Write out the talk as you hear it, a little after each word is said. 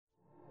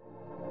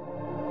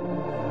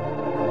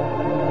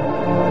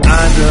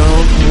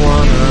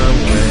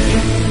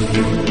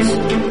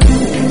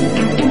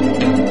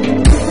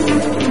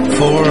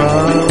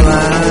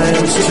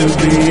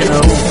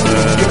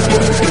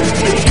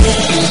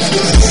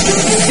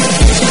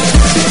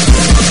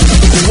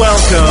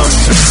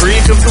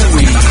Freak of the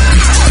Week.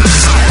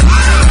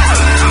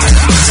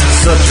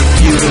 Such a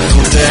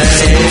beautiful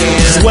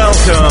day.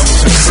 Welcome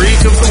to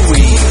Freak of the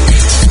Week.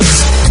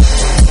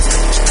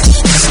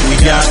 We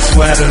got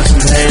sweaters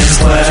and hand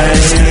play.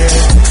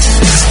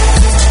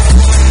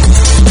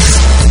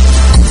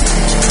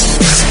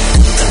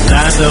 And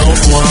I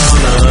don't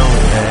wanna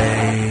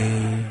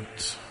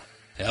wait.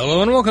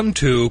 Hello and welcome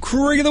to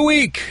Creek of the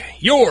Week,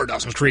 your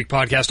Dawson's Creek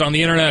podcast on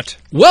the internet.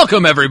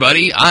 Welcome,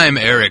 everybody. I'm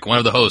Eric, one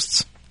of the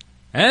hosts.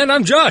 And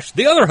I'm Josh,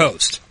 the other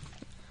host.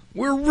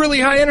 We're really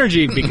high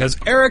energy because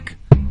Eric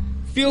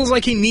feels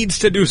like he needs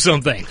to do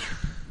something.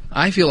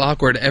 I feel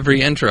awkward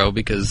every intro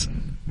because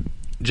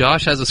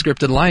Josh has a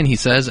scripted line, he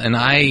says, and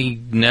I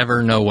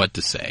never know what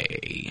to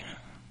say.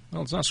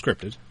 Well, it's not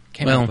scripted.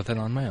 Came up with it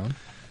on my own.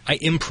 I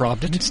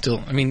improv'd it. It's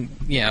still,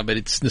 yeah, but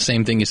it's the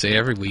same thing you say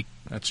every week.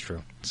 That's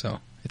true.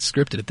 So it's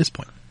scripted at this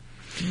point.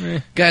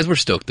 Guys, we're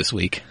stoked this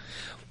week.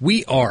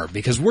 We are,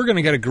 because we're going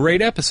to get a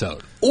great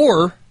episode.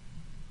 Or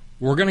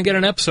we're going to get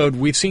an episode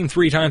we've seen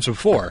 3 times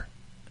before,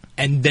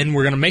 and then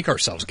we're going to make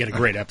ourselves get a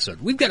great episode.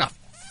 We've got a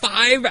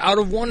 5 out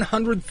of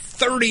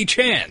 130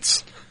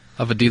 chance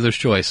of a dealer's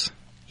choice.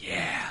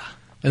 Yeah.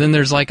 And then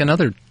there's like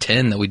another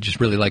 10 that we just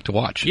really like to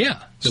watch.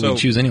 Yeah. That we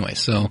choose anyway,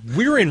 so.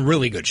 We're in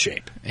really good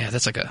shape. Yeah,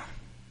 that's like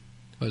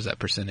what is that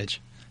percentage?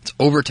 It's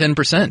over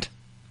 10%.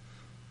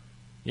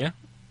 Yeah.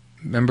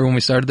 Remember when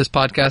we started this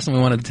podcast and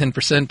we wanted a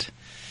 10%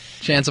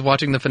 chance of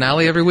watching the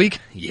finale every week?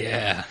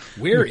 Yeah,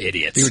 we're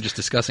idiots. We were just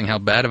discussing how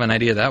bad of an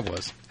idea that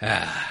was.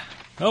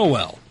 Oh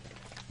well,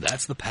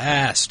 that's the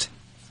past.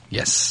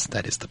 Yes,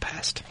 that is the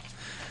past.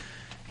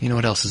 You know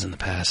what else is in the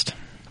past?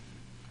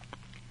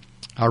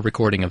 Our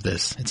recording of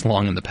this. It's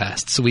long in the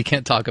past, so we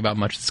can't talk about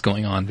much that's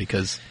going on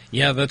because...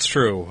 Yeah, that's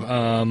true.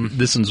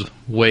 This one's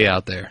way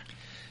out there.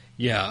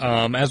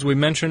 Yeah, as we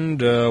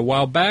mentioned a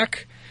while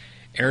back,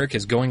 Eric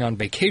is going on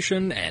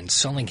vacation and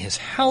selling his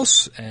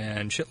house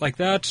and shit like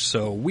that,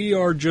 so we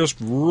are just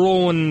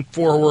rolling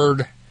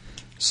forward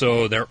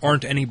so there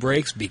aren't any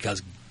breaks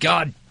because,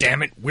 god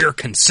damn it, we're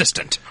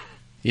consistent.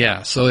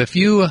 Yeah, so if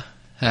you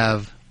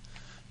have,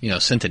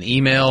 sent an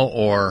email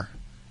or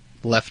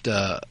left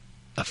a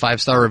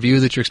 5-star review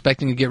that you're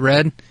expecting to get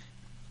read,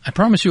 I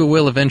promise you it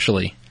will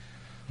eventually,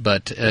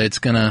 but it's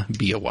gonna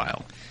be a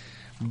while.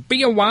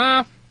 Be a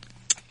while?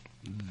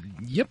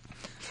 Yep.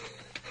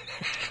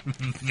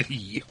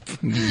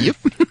 Yep.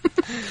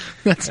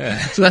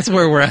 So that's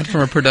where we're at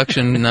from a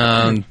production.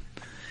 I'll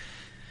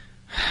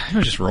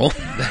just roll.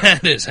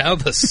 That is how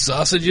the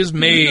sausage is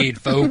made,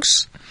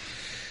 folks.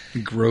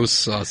 Gross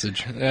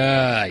sausage.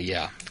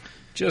 Yeah.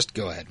 Just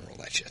go ahead and roll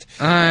that shit.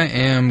 I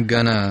am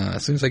gonna,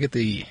 as soon as I get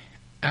the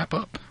app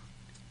up.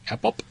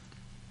 App up?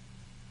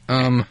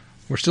 We're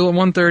still at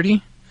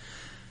 130.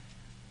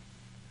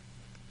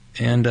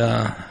 And, do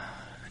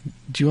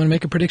you want to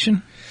make a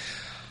prediction?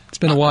 It's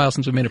been a while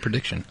since we made a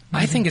prediction.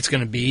 I think it's going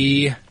to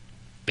be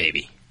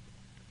Baby.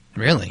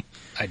 Really?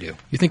 I do.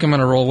 You think I'm going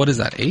to roll, what is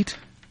that, 8?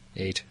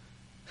 8.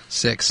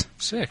 6.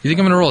 6. You think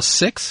I'm going to roll a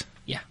 6?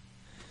 Yeah.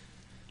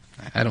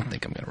 I don't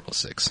think I'm going to roll a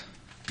 6.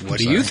 What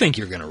do you think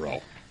you're going to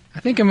roll? I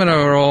think I'm going to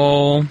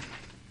roll...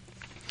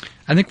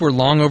 I think we're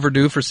long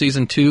overdue for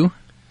Season 2.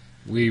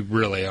 We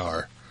really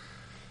are.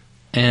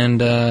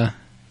 And, I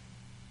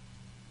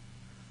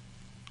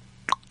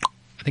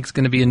think it's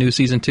going to be a new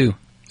Season 2.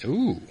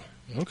 Ooh,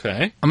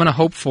 okay. I'm going to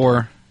hope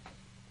for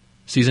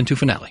Season 2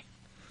 finale.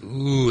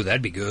 Ooh,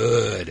 that'd be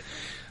good.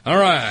 All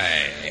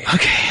right.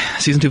 Okay,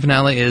 Season 2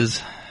 finale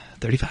is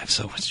 35,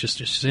 so it's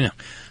just All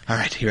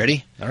right, you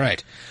ready? All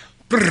right.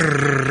 Ooh,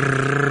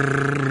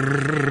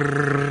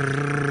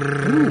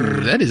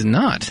 that is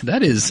not.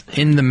 That is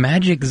in the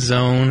magic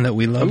zone that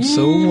we love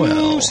so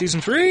well. Season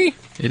 3?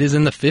 It is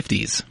in the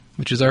 50s,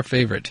 which is our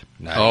favorite.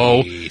 Nice.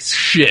 Oh,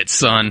 shit,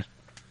 son.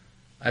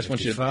 I just 55?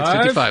 Want you to...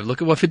 It's 55.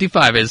 Look at what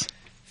 55 is.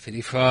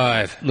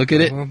 55. Look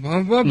at it.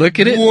 Look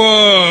at it.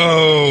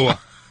 Whoa!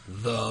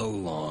 The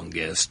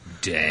longest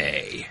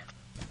day.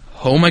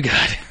 Oh my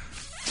god.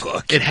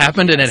 Fuck. It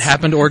happened, and it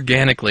happened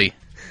organically.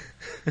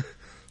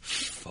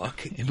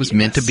 Fuck. It was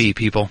meant to be,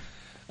 people.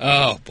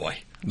 Oh, boy.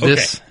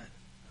 This...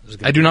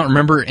 Okay. I do not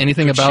remember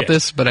anything about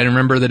this, but I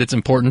remember that it's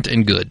important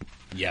and good.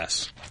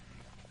 Yes.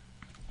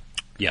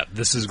 Yeah,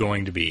 this is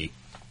going to be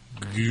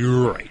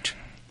great.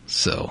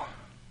 So...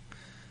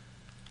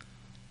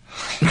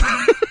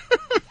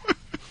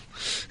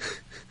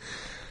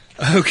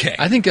 Okay.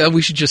 I think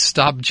we should just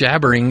stop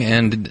jabbering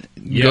and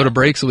go to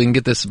break so we can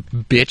get this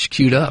bitch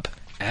queued up.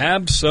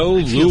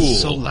 Absolutely. I feel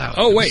so loud.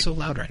 Oh, wait. I'm so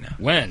loud right now.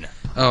 When?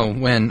 Oh,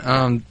 when.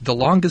 The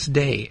Longest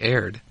Day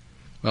aired.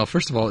 Well,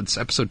 first of all, it's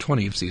episode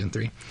 20 of Season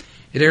 3.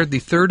 It aired the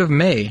 3rd of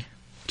May,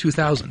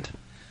 2000.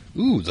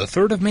 Ooh, the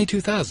 3rd of May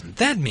 2000.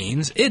 That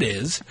means it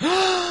is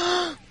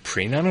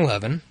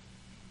pre-9/11,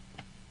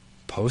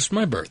 post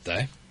my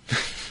birthday,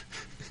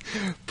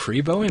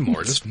 pre-Bowie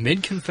Mortis,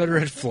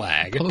 mid-Confederate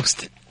flag.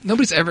 Post.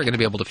 Nobody's ever going to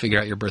be able to figure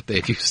out your birthday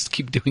if you just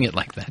keep doing it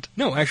like that.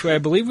 No, actually, I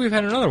believe we've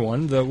had another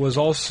one that was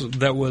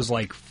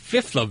like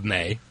 5th of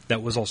May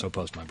that was also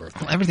post my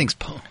birthday. Well, everything's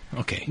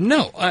okay.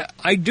 No,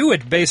 I do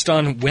it based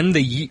on when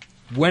the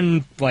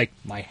when, like,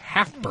 my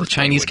half-birthday The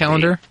Chinese would be.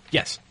 calendar?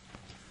 Yes.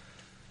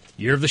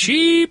 Year of the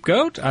sheep,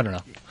 goat? I don't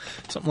know.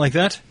 Something like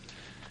that.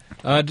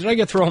 Did I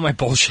get through all my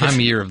bullshit? I'm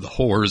year of the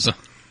whores.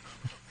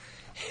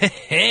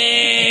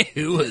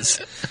 Who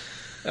was...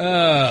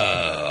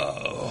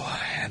 Oh...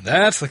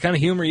 That's the kind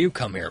of humor you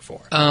come here for.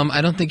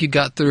 I don't think you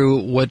got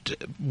through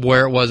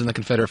where it was in the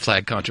Confederate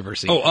flag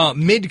controversy.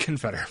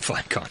 Mid-Confederate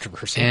flag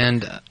controversy.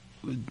 And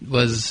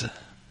was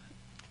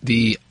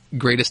the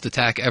greatest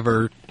attack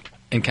ever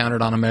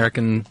encountered on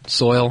American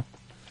soil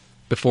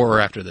before or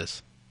after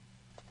this?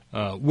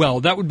 Well,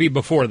 that would be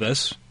before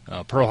this,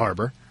 Pearl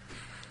Harbor.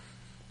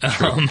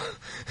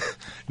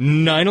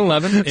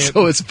 9/11.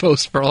 So it's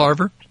post Pearl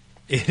Harbor?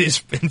 It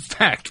is, in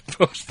fact,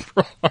 post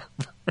Pearl Harbor.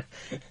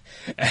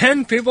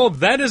 And, people,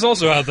 that is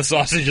also how the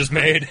sausage is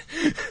made.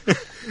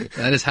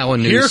 That is how a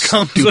new Here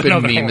comes stupid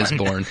another meme one. is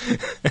born.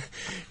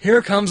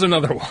 Here comes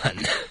another one.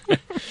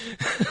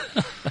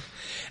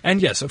 And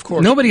yes, of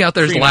course. Nobody out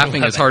there is 3/11.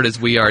 laughing as hard as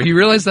we are. You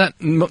realize that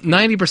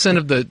 90%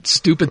 of the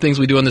stupid things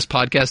we do on this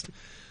podcast,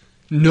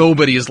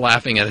 nobody is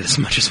laughing at it as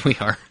much as we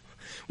are.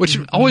 Which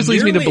always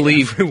leads me to Nearly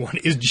believe... everyone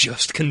is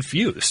just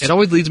confused. It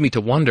always leads me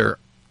to wonder,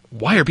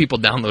 why are people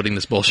downloading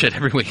this bullshit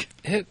every week?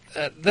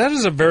 That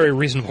is a very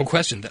reasonable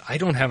question that I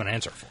don't have an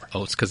answer for.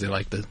 Oh, it's because they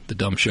like the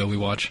dumb show we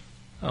watch.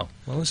 Oh,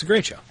 well, it's a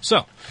great show.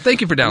 So,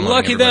 Thank you for downloading.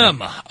 lucky everybody.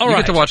 them. All you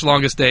right. get to watch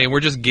Longest Day, and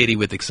we're just giddy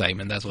with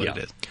excitement. That's what Yeah.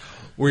 it is.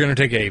 We're going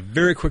to take a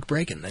very quick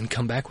break and then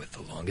come back with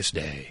The Longest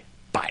Day.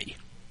 Bye.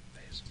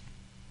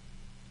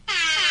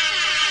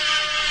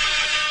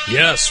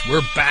 Yes,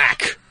 we're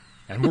back.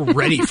 And we're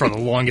ready for The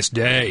Longest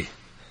Day.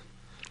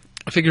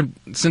 I figured,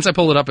 since I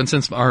pulled it up, and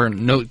since our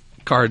note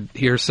card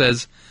here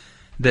says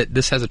that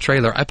this has a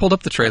trailer, I pulled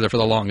up the trailer for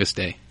The Longest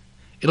Day.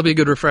 It'll be a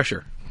good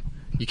refresher.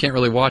 You can't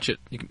really watch it.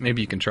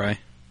 Maybe you can try.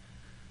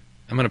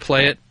 I'm going to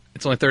play it.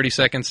 It's only 30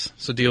 seconds,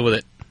 so deal with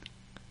it.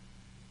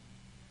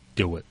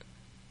 Do it.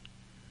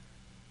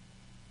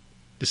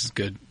 This is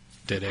good.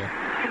 Dead air.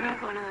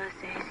 Remember one of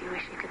those days you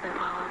wish you could live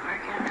all over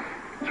again?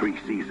 3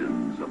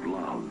 seasons of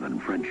love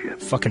and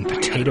friendship. Fucking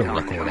potato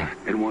recording.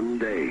 And one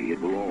day it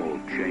will all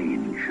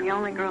change. The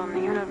only girl in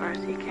the universe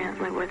you can't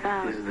live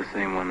without. This is the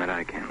same one that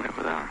I can't live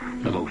without.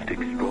 The most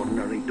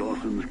extraordinary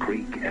Dawson's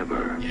Creek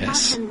ever.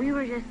 Yes. And we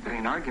were just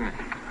An argument.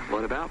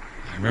 What about?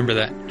 I remember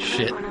that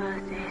shit. one of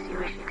those days you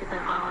wish you could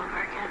live all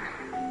over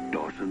again.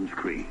 Dawson's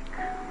Creek,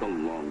 the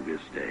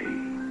longest day.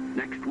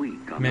 Next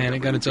week on Man, it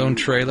got its own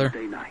trailer.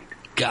 Thursday night.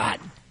 God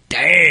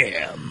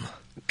damn.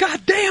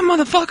 God damn,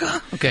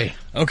 motherfucker! Okay.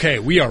 Okay,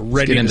 we are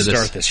ready get to into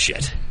start this. this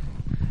shit.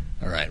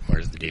 All right,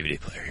 where's the DVD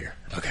player here?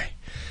 Okay.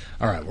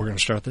 All right, we're going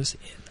to start this in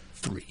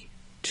 3,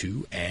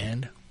 2,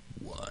 and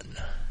 1.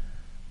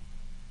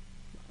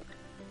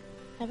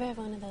 Ever have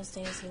one of those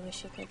days you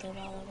wish you could live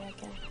all over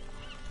again?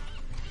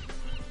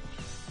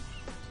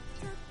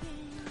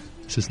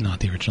 This is not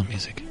the original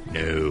music.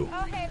 No.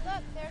 Oh, hey,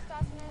 look, there's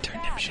Dawson and Turn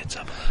his them dad. shits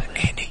up.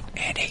 Andy.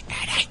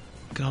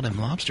 Look at all them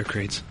lobster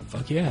crates.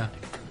 Fuck yeah.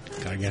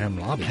 Gotta get them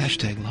lobbies.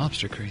 Hashtag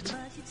lobster crates.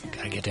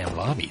 Gotta get them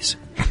lobbies.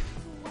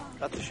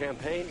 Got the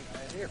champagne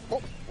right here.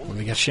 Oh, What do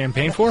we got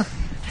champagne for?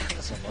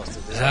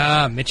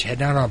 Mitch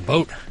heading out on a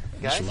boat.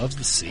 Mitch loves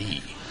the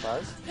sea.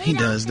 He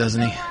does,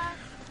 doesn't he?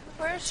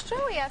 Where's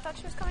Joey? I thought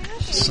she was coming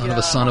with you.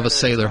 Son of a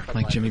sailor,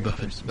 like Jimmy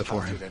Buffett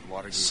before him.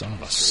 Son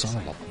of a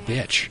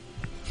bitch.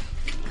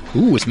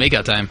 Ooh, it's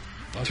makeout time.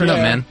 Turn up,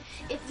 yeah. man.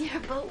 It's your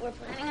boat. We're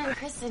planning on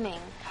christening.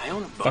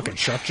 Fucking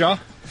shark jaw.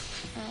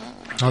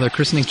 Oh, they're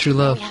christening True We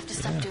Love. have to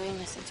stop doing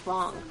this. It's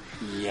wrong.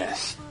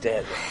 yes,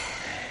 dead.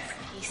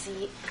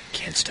 Casey,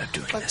 Can't stop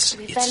doing look, this.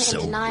 we've It's been in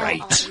so denial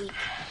right. all week.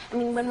 I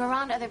mean, when we're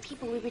around other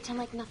people, we pretend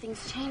like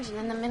nothing's changed, and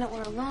then the minute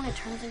we're alone, it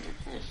turns into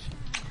this.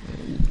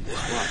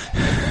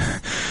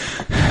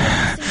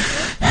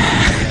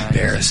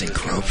 Embarrassing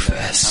grope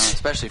fest.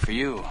 Especially for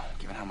you,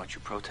 given how much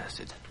you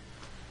protested.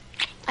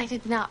 I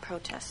did not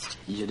protest.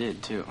 You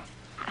did, too.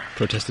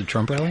 Protested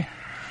Trump rally?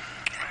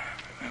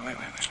 Wait.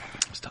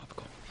 It's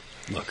topical.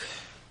 Look,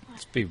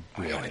 let's be We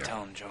real gotta here.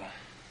 tell him, Joe.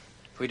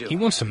 We do. He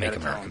wants to We make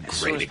gotta tell America him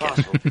as great soon as again.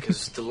 possible,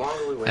 because the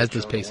longer we wait, As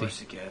does Joe, Pacey. the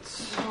worse it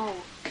gets. No,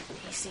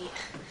 Casey.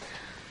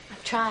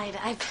 I've tried.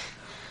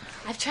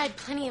 I've tried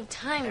plenty of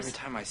times. Every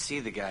time I see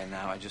the guy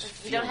now, I just You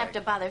feel don't have like...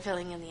 to bother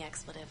filling in the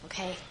expletive,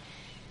 okay?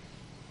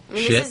 I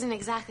mean, Shit. this isn't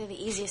exactly the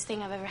easiest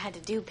thing I've ever had to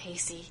do,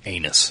 Pacey.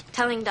 Anus.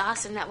 Telling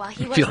Dawson that while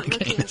he feel wasn't like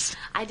looking, anus.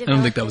 I I developed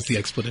don't think that was this the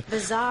expletive.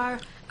 bizarre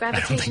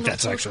gravitational think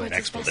that's pull actually an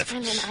towards his best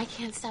expletive. friend, and I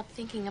can't stop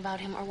thinking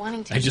about him or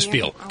wanting to I just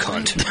hear feel him or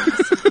wanting cunt. to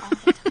notice him all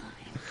the time.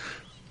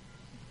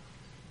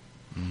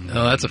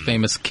 Oh, that's a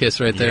famous kiss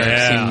right there.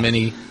 Yeah. I've seen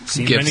many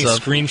Seen gifs many of.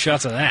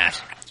 screenshots of that.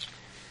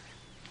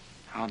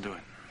 I'll do it.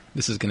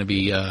 This is going to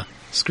be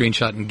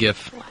screenshot and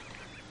GIF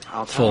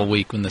I'll tell full him.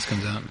 week when this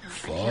comes out. You don't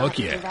Fuck have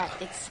to do yeah.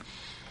 that.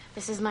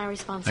 This is my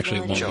responsibility.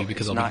 Actually, it won't Joe, be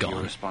because it's I'll not be your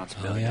gone.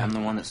 responsibility. Oh, yeah. I'm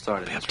the one that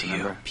started Be up this, to you.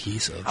 remember?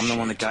 Piece of I'm the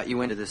one that shit. got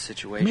you into this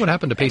situation. You know what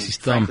happened to Pacey's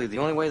And thumb? Frankly,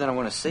 the only way that I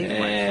want to save my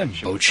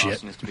friendship boat with shit.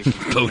 Dawson is to be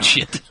completely Boat honest.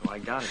 shit. So I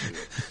gotta do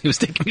it. He was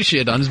taking a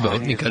shit on his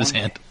boat and he cut his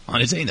hand on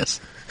his anus.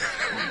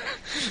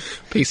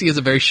 Pacey has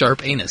a very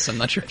sharp anus. I'm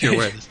not sure if you're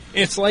aware of this.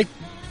 It's like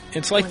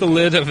It's like the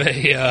lid of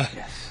a.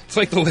 It's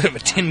like the lid of a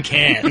tin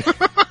can.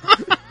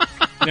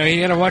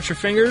 You gotta watch your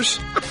fingers.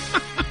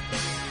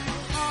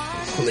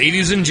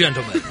 Ladies and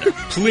gentlemen,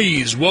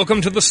 please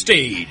welcome to the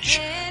stage,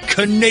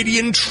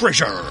 Canadian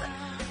treasure,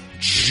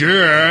 Jen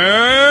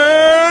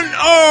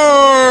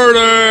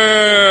Arden.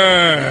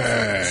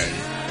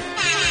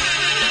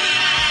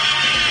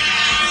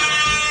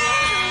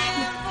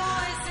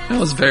 That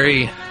was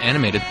very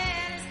animated.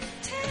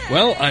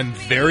 Well, I'm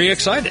very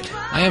excited.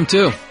 I am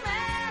too.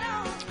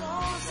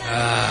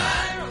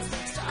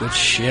 Good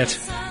shit.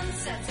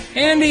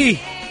 Andy!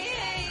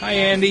 Hi,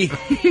 Andy.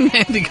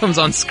 Andy comes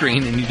on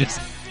screen and you just...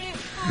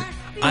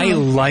 I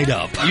light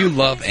up. You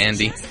love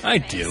Andy. I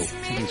do.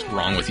 Something's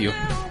wrong with you.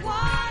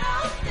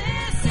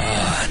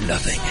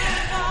 Nothing.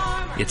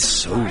 It's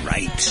so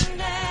right.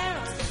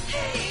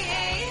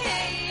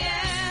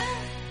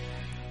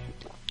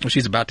 Well,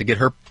 she's about to get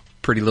her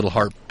pretty little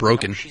heart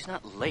broken. She's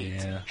not late.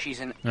 Yeah. She's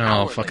an Oh,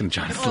 hour fucking late.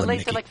 Jonathan Well, late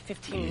Mickey. for like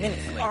 15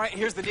 minutes. All right,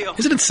 here's the deal.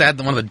 Isn't it sad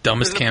that one of the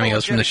dumbest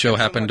cameos from the show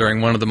happened during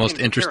one of the most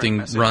interesting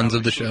runs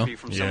of the show?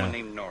 From someone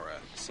named Nora.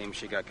 Seems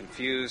she got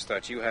confused,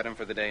 thought you had him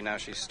for the day. Now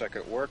she's stuck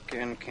at work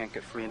and can't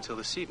get free until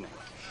this evening.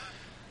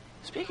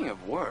 Speaking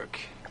of work,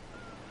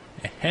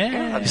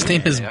 His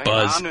name is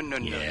Buzz. No.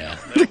 Yeah.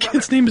 The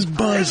kid's name is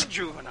Buzz.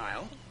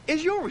 Juvenile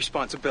is your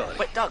responsibility.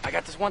 But Doug, I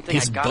got this one thing.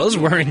 Is I gotta Buzz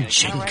do. wearing And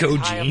it's kinda Jenko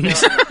high up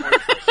jeans? there.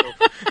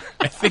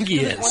 I think he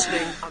One is.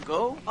 thing, I'll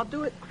go, I'll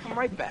do it, I'll come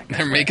right back.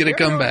 They're making a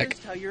comeback.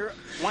 Tell your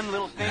one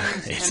little thing.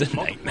 It's a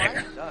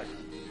nightmare. Doug,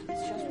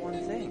 it's just one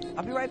thing.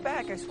 I'll be right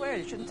back, I swear.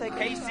 You shouldn't take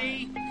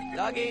Casey,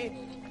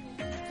 Dougie.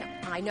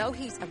 I know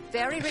he's a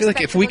very I feel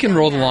like if we can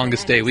roll The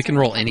Longest Day, we can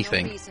roll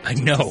anything. I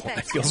know.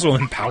 I feel so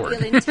empowered.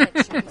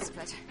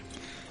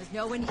 There's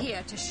no one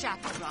here to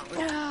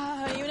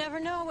chaperone. You never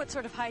know what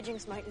sort of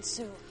hijinks might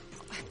ensue.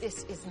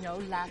 This is no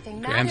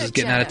laughing matter. Grams is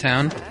getting out of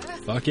town.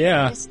 Fuck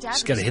yeah.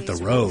 Just gotta hit the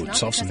road,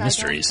 solve some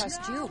mysteries.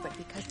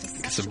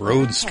 It's the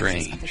road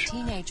strange.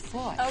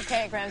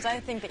 Okay, Grams,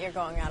 I think that you're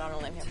going out on a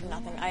limb here for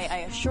nothing. I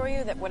assure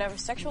you that whatever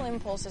sexual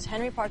impulses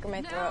Henry Parker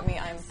may throw at me,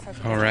 I'm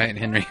perfectly... All right,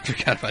 Henry.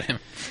 Forgot about him.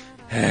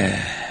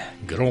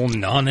 Good old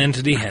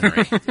non-entity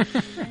Henry.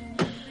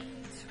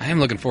 I am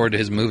looking forward to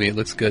his movie. It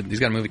looks good. He's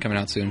got a movie coming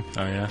out soon.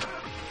 Oh, yeah?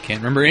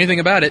 Can't remember anything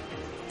about it.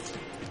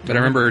 But I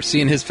remember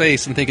seeing his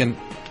face and thinking,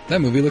 that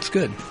movie looks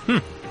good.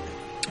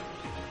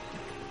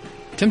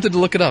 Tempted to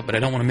look it up, but I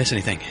don't want to miss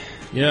anything.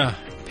 Yeah.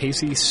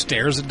 Pacey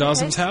stares at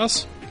Dawson's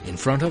house in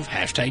front of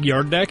hashtag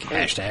yard deck,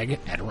 hashtag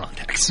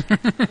Adirondacks.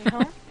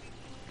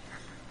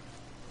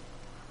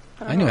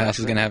 I knew a house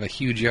was going to have a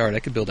huge yard. I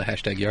could build a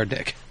hashtag yard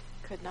deck.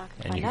 Could not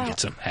And you find can get out.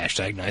 some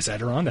hashtag nice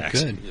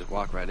Adirondacks. Good. You just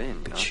walk right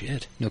in. Good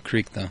shit. No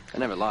creek, though. I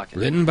never lock it.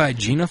 Written by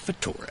Gina I've been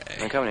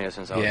Fattore. coming here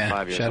since I was Yeah,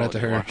 5 years shout out old. to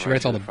Just her. walking She right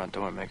writes all through the- front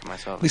door and making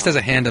myself At least has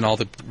a hand in all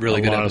the really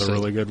a good lot episodes. of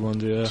the really good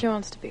ones, yeah. She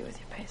wants to be with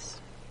you, Pace.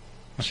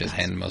 She has a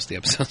hand in most of the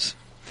episodes.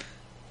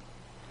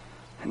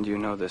 And you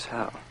know this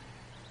how?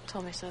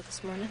 Told me so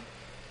this morning.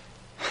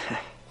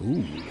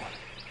 Ooh.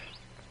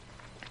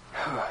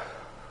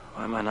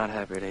 Why am I not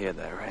happy to hear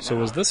that right So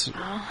now? was this...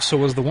 So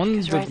was the one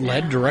that right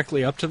led now,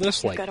 directly up to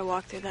this, You've like, got to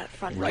walk through that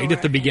front right door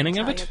at the beginning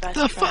and of tell it? your The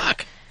best friend. fuck?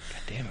 God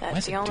damn it, why That's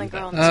does the it only do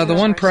girl that? in this The one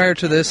universe prior you to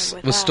can't this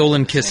live was without.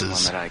 Stolen One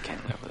Kisses, that I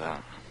can't live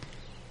without.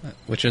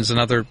 which is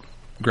another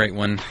great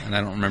one, and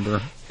I don't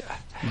remember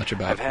much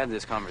about. I've had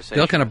this conversation.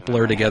 They all kind of with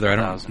blur my together. I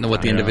don't 1,000 know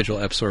what the times. individual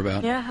eps are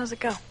about. Yeah, how's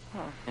it go?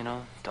 Well, you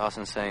know,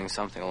 Dawson's saying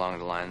something along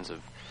the lines of,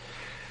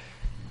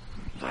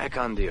 "Vaya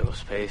con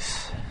Dios,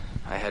 Pace.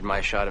 I had my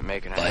shot at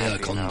making her Vaya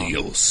happy. con now.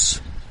 Dios.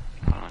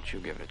 Why don't you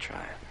give it a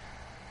try?"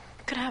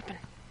 Could happen.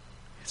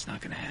 It's not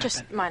going to happen.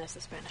 Just minus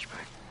the Spanish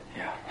part.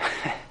 Yeah.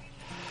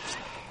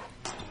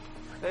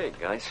 Hey,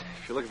 guys.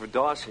 If you're looking for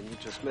Dawson, you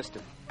just missed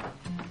him.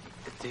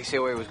 Did he say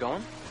where he was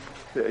going?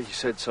 You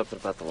said something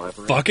about the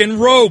library. Fucking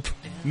rope!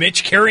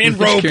 Mitch carrying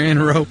rope! Carrying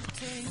rope.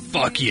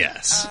 Fuck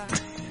yes.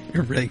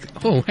 You're really...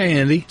 Oh, hey,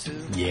 Andy.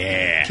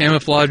 Yeah.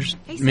 Camouflage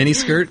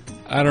miniskirt.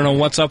 I don't know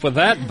what's up with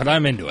that, but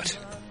I'm into it.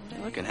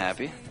 You're looking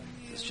happy.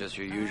 It's just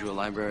your usual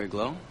library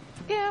glow.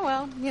 Yeah,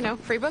 well, you know,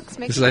 free books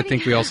make This you is, I pretty.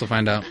 think, we also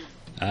find out.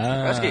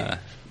 Krutsky.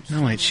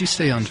 No, wait, she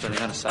stay on...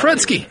 Studying on a side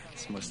Krutsky!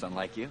 It's most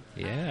unlike you.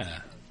 Yeah.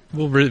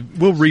 We'll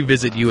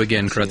revisit you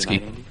again,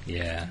 Krutsky.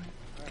 Yeah.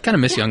 I kind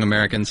of miss Young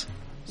Americans.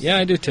 Yeah,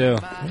 I do too.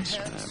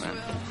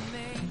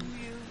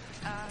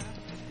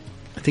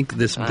 I think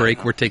this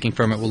break we're taking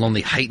from it will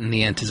only heighten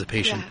the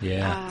anticipation.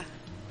 Yeah.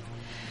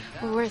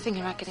 Well, we're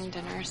thinking about getting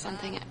dinner or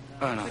something.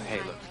 Oh, no. Hey,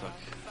 look.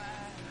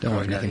 Don't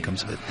worry, nothing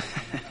comes of it.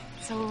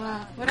 So,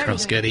 what are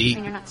Girls you doing gotta eat.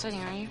 when you're not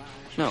studying, are you?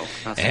 No,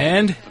 not so.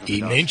 And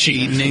eating ain't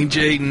cheating. Eating ain't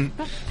cheating.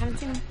 Oh, haven't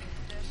seen him.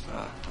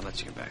 I'll let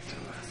you get back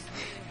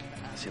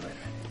to see you later.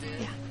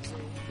 Yeah.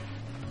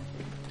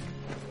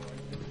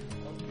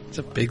 It's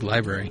a big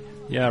library.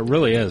 Yeah, it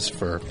really is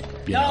for,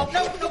 you know,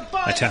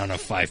 a town of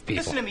 5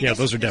 people. Listen to me. Yeah, this-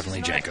 those are this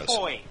definitely is not a Jankos.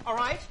 toy, all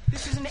right?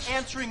 This is an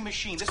answering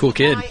machine. This Cool is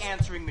kid. my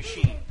answering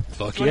machine.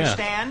 Fuck Do you yeah.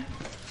 understand?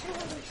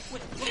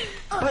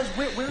 Buzz,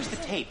 where's the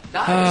tape?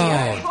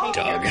 Oh,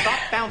 Doug. Stop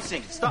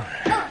bouncing. Stop.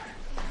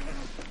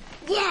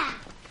 Yeah.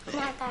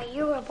 I thought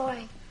you were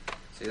boring.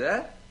 See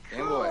that?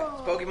 Game Boy.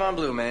 It's Pokemon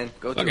Blue, man.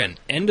 Go through Fucking it.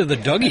 end of the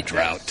Dougie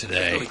drought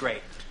today. Really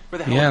great. Where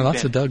the hell Yeah, have you lots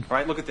been? of Doug. All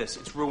right, look at this.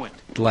 It's ruined.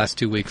 The last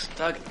 2 weeks.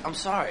 Doug, I'm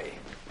sorry.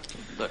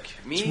 Look,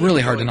 me. It's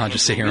really hard to and not Joey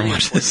just sit here were and really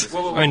watch this.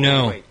 Whoa, I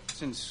know. Wait.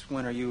 Since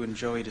when are you and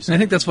Joey And I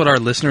think that's what our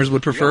listeners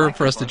would prefer,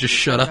 for us to just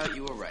shut up.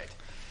 You were right.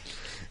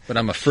 But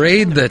I'm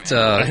afraid that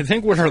I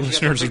think what our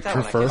listeners would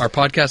prefer. our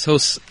podcast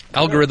hosts'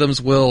 algorithms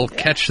will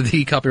catch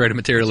the copyrighted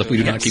material if we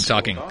do not keep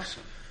talking.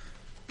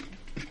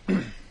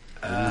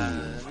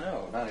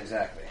 No, not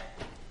exactly.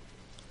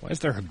 Why is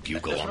there a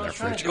bugle on their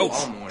fridge?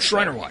 Oh,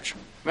 Shriner Watch.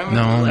 Remember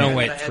No. the No, land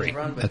wait, I had to 3.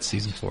 run? That's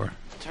season 4.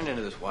 Turned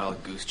into this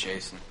wild goose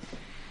chase. And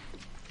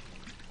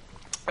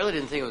I really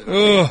didn't think it was going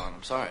to take long.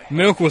 I'm sorry.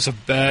 Milk was a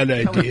bad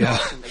Telling idea.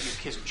 Dawson that you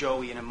kissed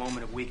Joey in a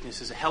moment of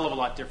weakness is a hell of a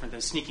lot different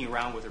than sneaking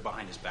around with her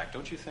behind his back,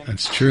 don't you think?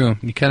 That's true.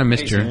 You kind of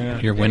missed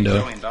your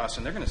window. Joey and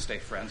Dawson, they're going to stay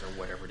friends or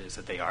whatever it is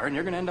that they are, and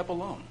you're going to end up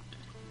alone.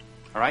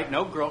 All right?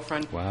 No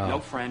girlfriend, Wow. no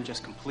friend,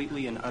 just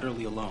completely and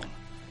utterly alone.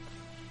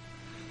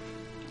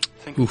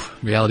 Think Oof,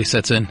 reality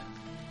sets in.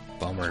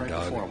 Bummer, right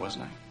dog. before,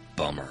 wasn't I?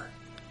 Bummer.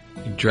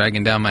 You're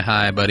dragging down my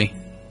high, buddy.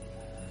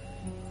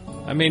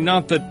 I mean,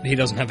 not that he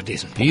doesn't have a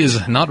decent point. He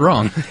is not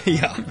wrong.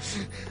 Yeah.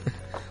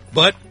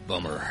 But,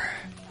 bummer.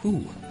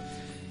 Ooh.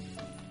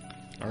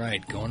 All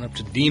right, going up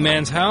to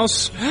D-Man's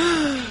house.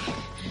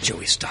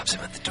 Joey stops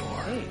him at the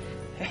door.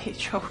 Hey,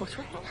 Joe, what's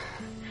wrong?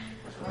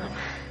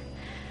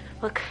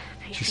 Look,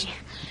 Pacey,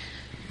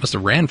 Must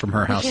have ran from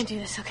her we house. can't do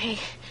this, okay?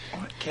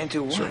 Can't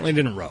do what? Certainly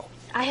didn't row.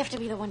 I have to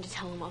be the one to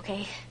tell him,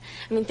 okay?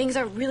 I mean, things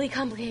are really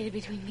complicated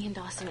between me and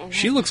Dawson, and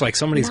She looks like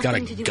somebody's got a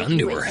nothing to do gun with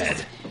to you. her It's head.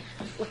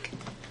 just- Look,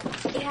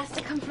 it has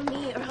to come from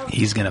me, or else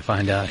He's going to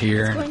find out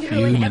here it's in a going to few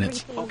ruin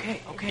minutes.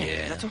 everything. Okay.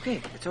 Yeah. That's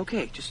okay. It's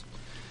okay. Just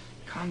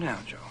calm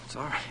down, Joe. It's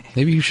all right.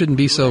 Maybe you shouldn't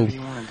be so Whatever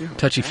you wanna do,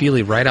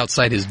 touchy-feely right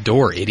outside his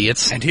door,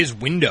 idiots. And his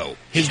window.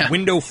 His Yeah.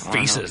 window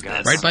faces God.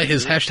 this. Right by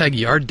his hashtag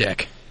yard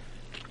deck.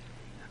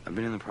 I've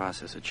been in the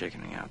process of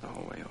chickening out the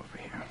whole way over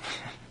here.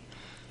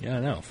 Yeah, I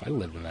know. If I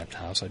lived in that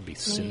house, I'd be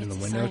sitting in the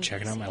it's a window sign.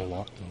 checking out my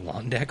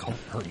lawn deck,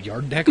 or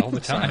yard deck all the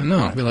I time.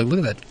 know. I'd be like, look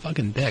at that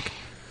fucking deck.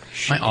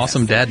 My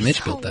awesome dad Mitch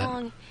So built that.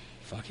 long.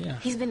 Fuck yeah.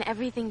 He's been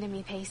everything to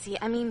me, Pacey.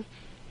 I mean,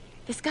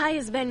 this guy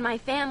has been my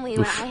family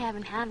when I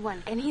haven't had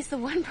one, and he's the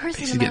one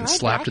person Pacey's in my getting life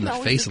slapped that in I the can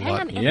always face a depend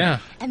lot. on, and- Yeah.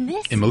 And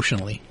this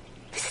Emotionally.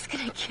 is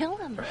gonna kill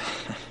him.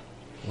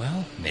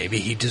 Well, maybe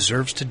he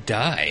deserves to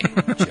die,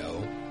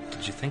 Joe.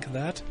 Did you think of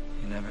that?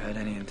 You never had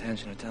any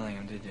intention of telling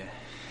him, did you?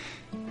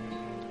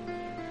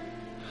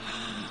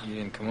 You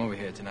didn't come over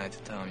here tonight to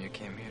tell him. You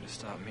came here to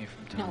stop me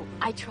from telling No,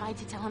 I tried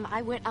to tell him.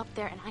 I went up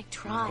there and I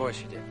tried. Of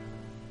course you did.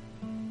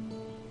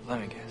 Let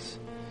me guess.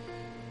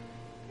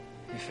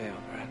 You failed,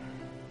 right?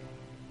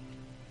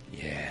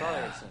 Yeah. Thought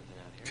I heard something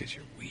out here. Because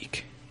you're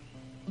weak.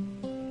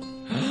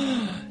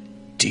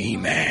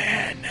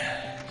 D-Man.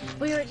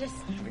 We were just...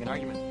 Having an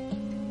argument,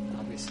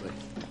 obviously.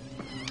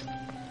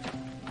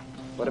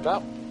 What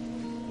about?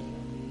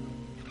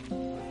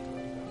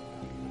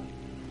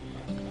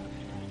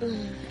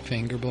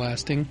 Finger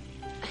blasting.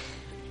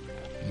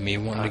 Me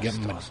wanting to get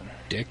my Dawson.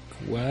 dick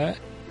wet?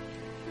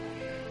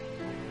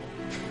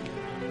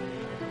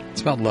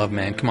 It's about love,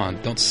 man. Come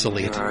on, don't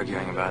sully You're it.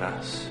 arguing about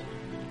us.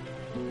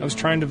 I was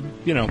trying to,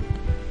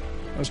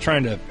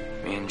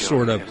 Me and Joey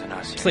sort of lived in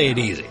us, play you it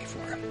know. easy for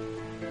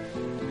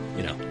him.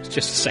 You know, it's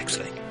just a sex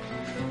thing.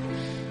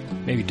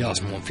 Maybe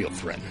Dawson won't feel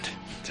threatened.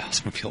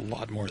 Dawson would feel a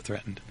lot more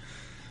threatened.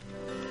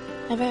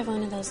 Ever have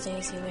one of those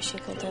days you wish you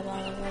could live all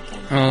over again?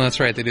 Oh, that's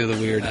right. They do the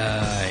weird.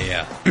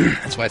 Yeah.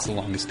 That's why it's the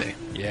longest day.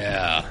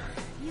 Yeah.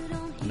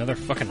 Another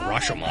fucking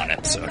Rashomon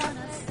episode.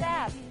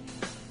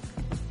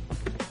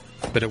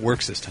 But it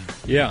works this time.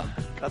 Yeah.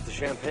 Got the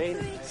champagne?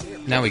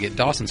 Now we get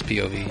Dawson's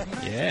POV.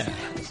 Yeah.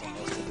 It's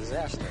almost a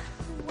disaster.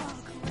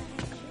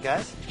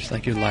 Guys? Just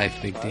like your life,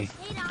 Big D.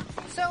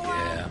 So,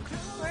 Yeah.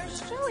 where's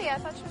Julie? I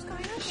thought she was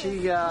coming with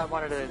you. She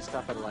wanted to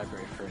stop at the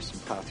library first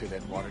and plow through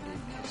that Watergate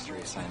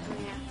history assignment.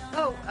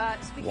 Oh,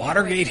 speaking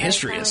Watergate of which,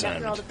 history I finally got assignment.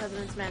 through all the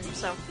President's Men,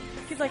 so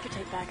if you'd like to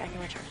take back, I can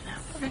return it now.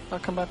 Okay, I'll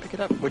come by and pick it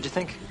up. What'd you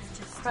think?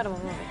 Incredible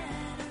movie.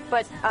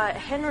 But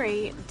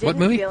Henry What didn't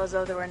movie? feel as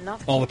though there were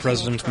enough. All the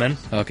President's Men.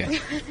 Okay.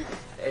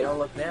 Hey, don't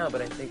look now,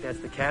 but I think that's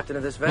the captain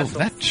of this Oh, vessel.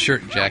 that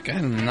shirt, Jack.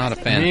 I'm not a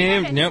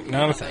fan. Nope,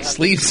 not a thing.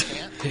 Sleeves.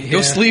 Yeah.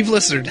 Go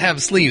sleeveless or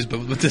have sleeves,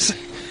 but with this.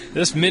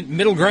 This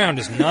middle ground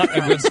is not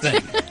a good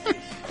thing.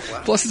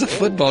 Plus, it's a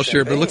football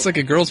shirt, but it looks like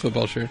a girl's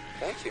football shirt.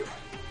 Thank you.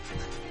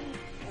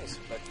 Nice,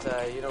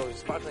 but,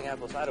 sparkling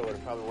apple cider would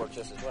have probably worked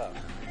just as well.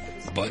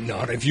 But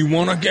not if you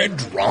want to get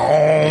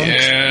drunk.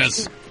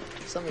 Yes.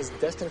 Something is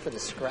destined for the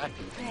scrappy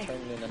can turn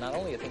into not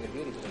only a thing of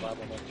beauty, but a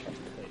viable mode of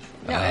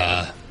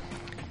transportation.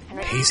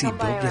 Henry, Pacey come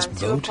by built this around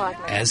 2 boat o'clock,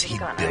 man. as He's he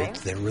gone, built right?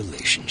 their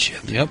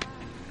relationship. Yep.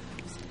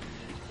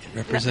 It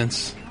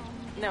represents.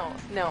 No.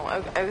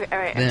 Okay, all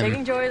right, I'm Them.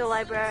 taking Joey to the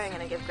library. I'm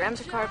going to give Grams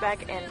her car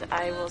back, and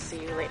I will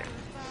see you later.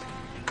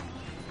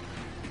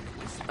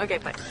 Okay,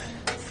 bye.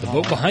 The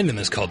boat behind them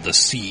is called the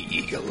Sea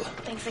Eagle.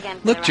 Thanks again.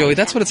 for Look, the Joey, ride.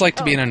 that's what it's like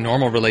to be in a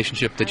normal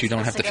relationship that you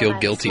don't have to feel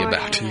guilty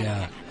about.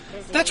 Yeah.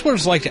 That's what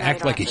it's like to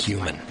act like a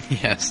human.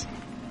 Yes.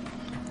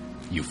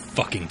 You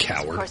fucking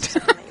coward.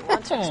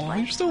 Oh,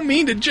 you're so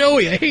mean to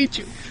Joey. I hate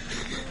you.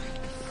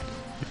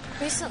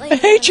 Recently, I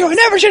hate you. I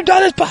never should have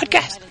done this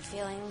podcast.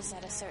 feelings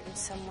at a certain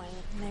someone,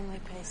 namely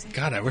Pacey.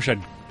 God, I wish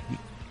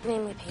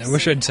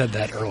I'd said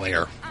that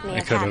earlier. May I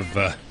have could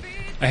have.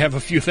 I have a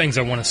few things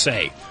I want to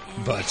say,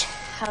 but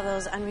How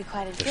those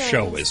unrequited the feelings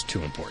show is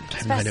too important. I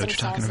have no idea what you're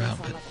talking about,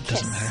 but it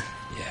doesn't matter.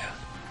 Yeah.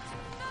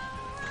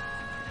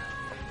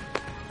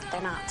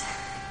 They're not.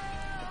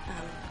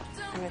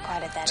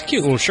 Unrequited, that It's a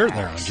cute little shirt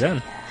there on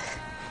Jen.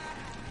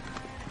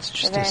 It's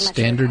just a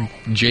standard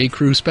J.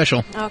 Crew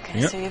special.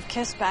 Okay, Yep. so you've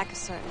kissed back a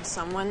certain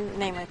someone,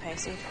 namely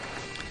Pacey.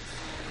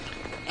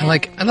 I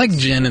like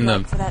Jen in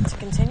For that to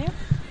continue?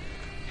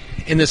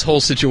 in this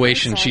whole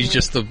situation. She's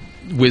just the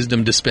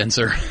wisdom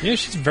dispenser. Yeah,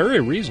 she's very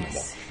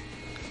reasonable.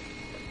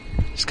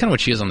 It's kind of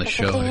what she is on the But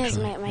show, the thing is,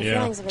 actually. my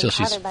feelings have been Till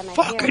she's clouded by my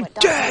fucking fear what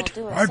dead.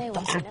 Dawson will do or I'm say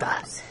when she fucking dead.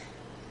 knows.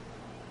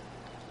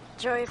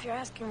 Joey, if you're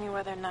asking me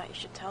whether or not you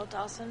should tell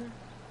Dawson,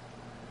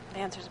 the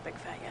answer's a big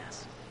fat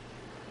yes.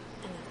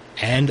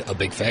 And a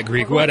big fat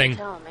Greek We're going wedding. to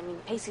tell him. I mean,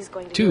 Pacey's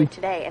going to Two. do it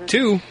today. And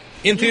Two.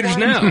 In he theaters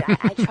wanted now. to.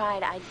 I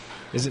tried.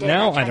 Is it did.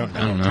 now? tried I don't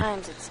know. many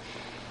times.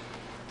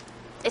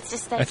 It's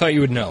just that I thought you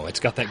would know. It's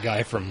got that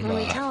guy from when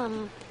we tell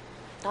him,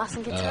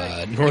 Dawson gets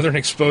hurt. Northern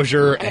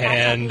Exposure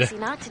And if I tell and Pacey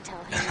not to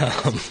tell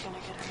him,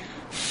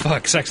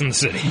 fuck, Sex and the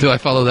City. Do I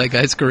follow that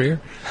guy's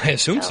career? I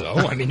assume so.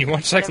 I mean, you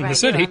watch Sex and the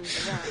City.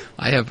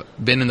 I have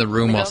been in the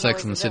room while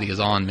Sex and the City is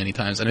on many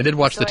times, and I did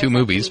watch the two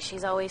movies.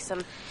 she's always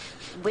some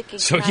wicked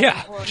So, conniving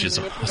yeah, whore which who is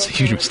a manipulates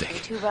huge her mistake.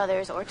 into two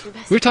brothers or two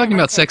best We're talking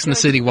about friends. Sex and the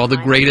City while the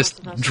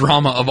greatest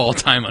drama of all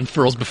time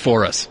unfurls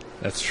before us.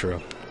 That's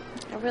true.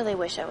 I really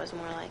wish I was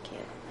more like you.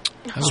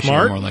 I wish you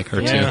Smart? were more like her,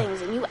 Yeah. too.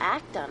 Things and you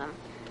act on them.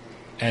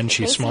 And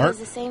she's Pacey smart is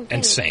the same and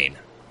thing. sane.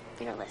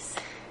 Fearless.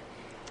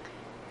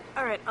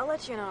 Alright, I'll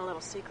let you know a little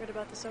secret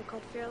about the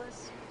so-called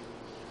fearless.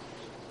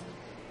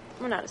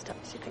 We're not as tough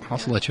as you think. I'll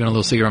also let you in a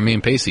little secret on me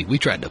and Pacey. We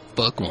tried to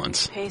fuck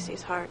once.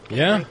 Pacey's heart can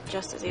Yeah. break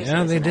just as easily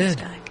Yeah, as they the next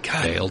did. guy.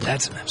 God, Failed.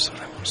 that's an episode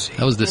I want to see.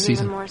 That was this And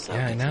season. even more so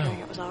Yeah, I know. considering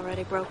it was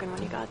already broken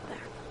when you got there.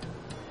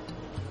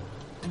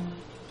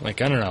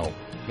 Like, I don't know,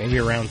 maybe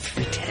around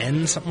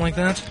 10, something like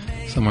that?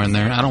 Somewhere in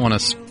there. I don't want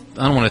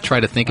to try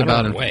to think I don't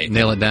about and wanna wait.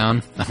 nail it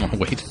down. I don't want to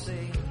wait.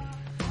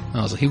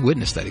 I was like, he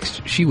witnessed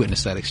that. She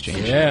witnessed that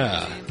exchange.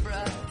 Yeah.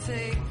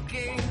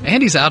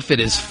 Andy's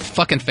outfit is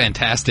fucking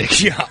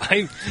fantastic. Yeah,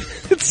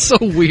 it's so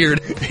weird.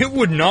 It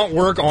would not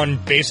work on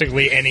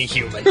basically any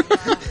human.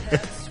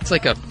 It's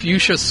like a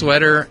fuchsia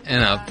sweater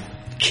and a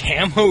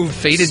camo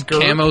faded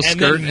skirt camo and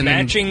skirt then and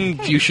matching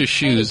then fuchsia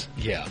shoes.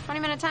 Yeah.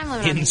 20-minute time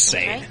limit. on this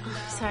thing, Insane.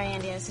 right? Sorry,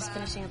 Andy. I was just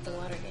finishing up the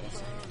Watergate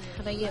assignment.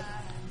 How about you?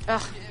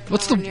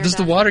 Ugh. Does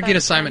the Watergate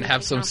assignment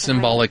have some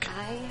symbolic?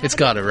 It's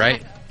got it,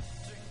 right?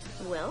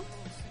 Will?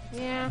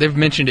 Yeah. They've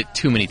mentioned it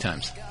too many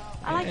times.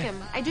 I like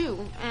him. I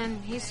do.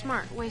 And he's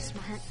smart. Way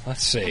smart.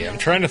 Let's see. I'm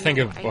trying to think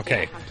of.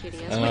 Okay. How cute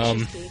he is.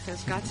 Which is key,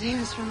 because God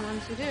save us from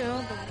ones who do.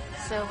 But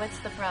so what's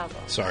the problem?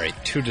 Sorry,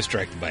 too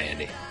distracted by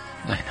Andy.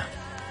 I know.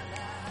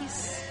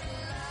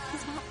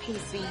 he's not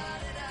Pacey.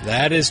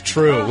 That is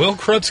true. Will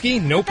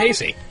Krutsky, no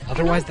Pacey.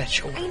 Otherwise, that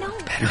show would I know.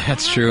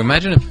 That's true.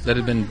 Imagine if that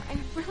had been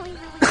I'm really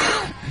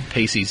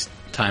Pacey's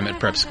time at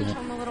prep school.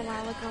 him a little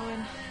while ago,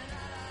 and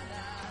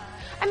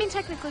I mean,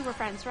 technically we're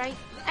friends, right?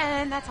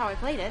 And that's how I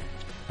played it.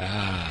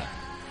 Ah.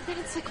 Then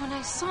it's like when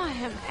I saw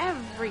him,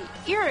 every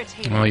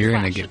irritating. Oh, you're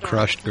gonna flash get of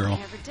crushed, girl.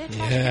 I ever did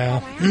Yeah.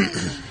 flashed before my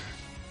eyes.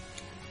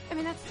 I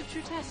mean, that's the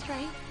true test,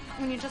 right?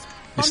 When you just You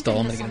bump stall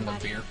into making somebody.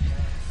 the beer.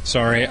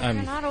 Sorry, You're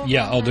not over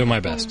Yeah, I'll do my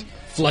boom. best.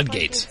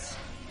 Floodgates.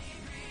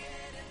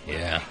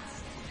 Yeah.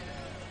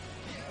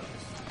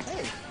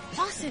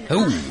 Dawson.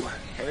 Oh.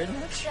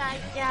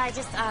 Yeah, I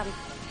just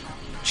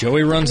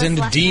Joey runs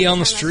into D on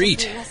the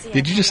street.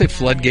 Did you just say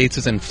floodgates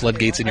as in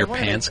floodgates in your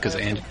pants because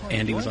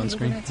Andy was on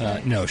screen?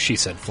 No, she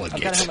said I've got to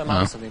floodgates. have my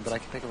mom something, but I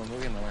can pick up a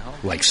movie on the way home.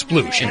 Like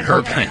sploosh in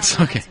her pants.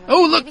 Okay.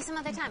 Oh, look!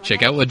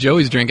 Check out what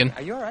Joey's drinking.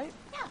 Are you all right?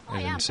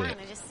 I didn't see it.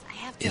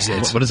 Is What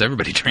it? what does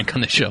everybody drink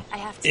on this show?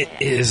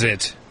 Is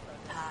it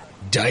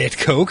Diet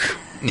Coke?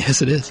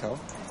 Yes, it is.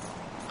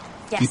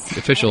 Yes. The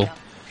official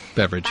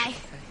beverage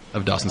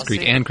of Dawson's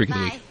Creek and Creek of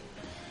the Week.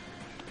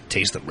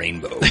 Taste the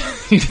rainbow.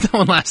 You did that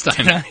one last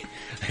time. I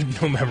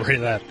had no memory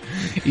of that.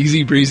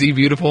 Easy breezy,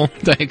 beautiful.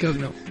 Diet Coke.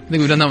 No, I think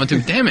we've done that one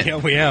too. Damn it. Yeah,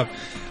 we have.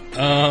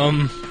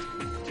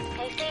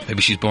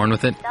 Maybe she's born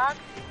with it.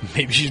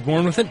 Maybe she's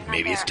born with it.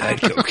 Maybe it's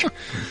Diet Coke.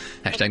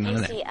 Hashtag none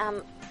of that. Pacey,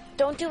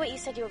 don't do what you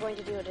said you were going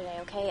to do today,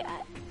 okay?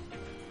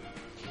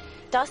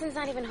 Dawson's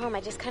not even home. I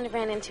just kind of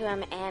ran into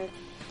him, and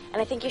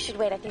I think you should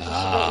wait. I think you should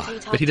wait until you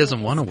talk But he to doesn't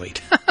him. want to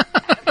wait.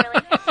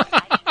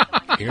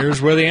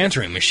 Here's where the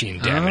answering machine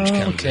damage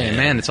comes Okay, in.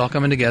 man, it's all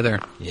coming together.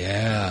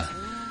 Yeah.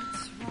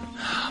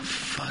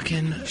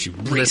 Fucking. She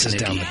races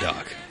Nikki. down the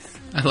dock.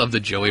 I love the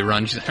Joey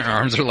run. Her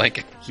arms are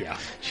like. Yeah.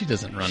 She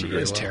doesn't run She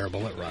very is well.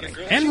 terrible at running.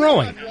 And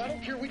rowing.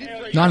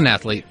 Not an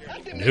athlete.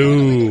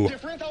 No.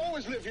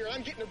 does live here.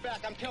 I'm getting her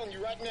back. I'm telling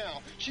you right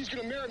now. She's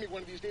going to marry me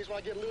one of these days when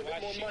I get a little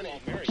bit more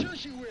money. Sure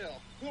she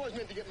will. We always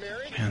meant to get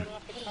married. Man,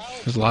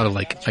 there's a lot of,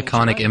 like,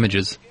 iconic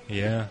images.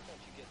 Yeah.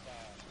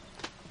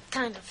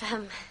 Kind of.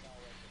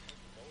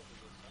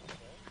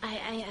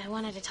 I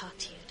wanted to talk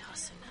to you,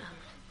 Dawson.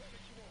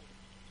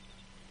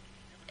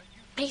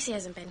 Pacey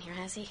hasn't been here,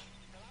 has he?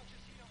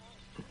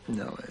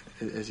 No.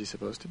 Is he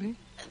supposed to be?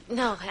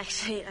 No,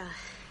 actually,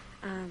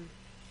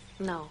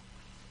 no.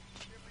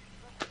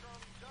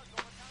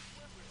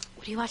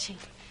 What are you watching?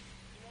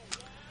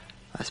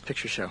 Last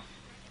Picture Show.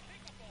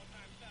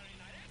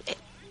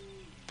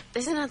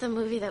 Isn't that the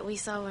movie that we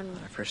saw when...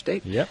 Our first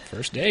date? Yep,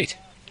 first date.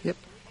 Yep.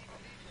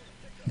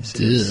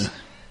 Duh.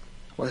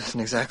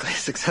 Wasn't exactly a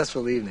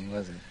successful evening,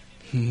 was it?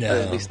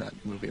 No. At least not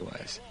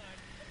movie-wise.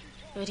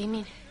 What do you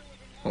mean?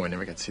 Oh, I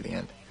never got to see the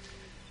end.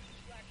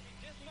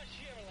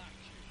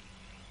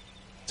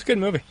 It's a good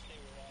movie.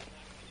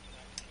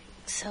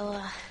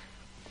 So,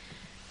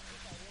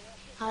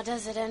 how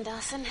does it end,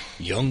 Dawson?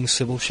 Young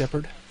Sybil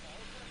Shepherd.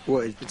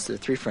 Well, it's the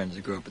three friends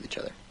who grew up with each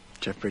other.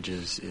 Jeff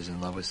Bridges is in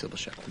love with Sybil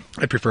Shepherd.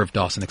 I prefer if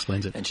Dawson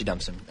explains it. And she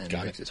dumps him, and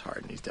Got it makes it. it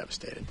hard, and he's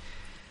devastated.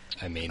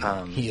 I mean,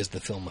 he is the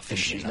film And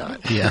she's aficionado.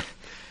 not. Yeah.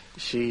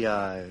 She,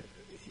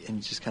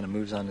 and just kind of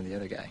moves on to the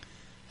other guy.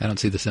 I don't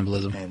see the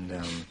symbolism. And,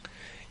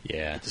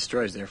 Yeah. it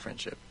destroys their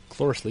friendship.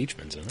 Cloris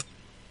Leachman's in it.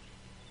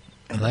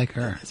 I like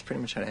her. That's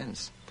pretty much how it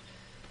ends.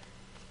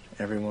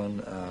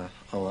 Everyone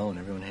alone,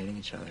 everyone hating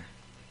each other.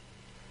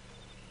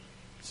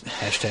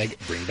 Hashtag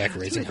bring back It's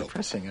Raising really Hope.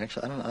 depressing,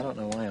 actually. I don't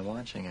know why I'm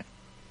watching it.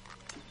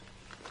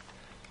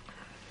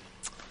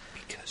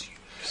 Because you...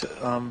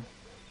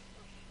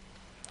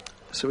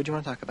 So what do you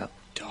want to talk about?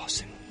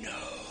 Dawson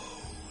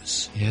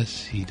knows.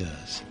 Yes, he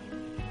does.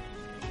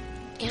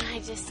 Yeah,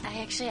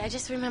 I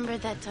just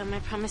remembered that I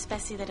promised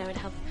Bessie that I would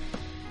help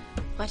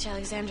watch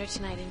Alexandra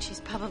tonight, and she's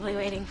probably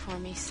waiting for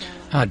me, so...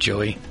 Ah,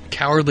 Joey.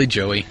 Cowardly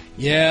Joey.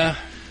 Yeah.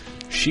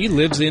 She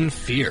lives in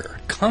fear.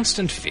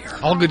 Constant fear.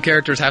 All good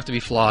characters have to be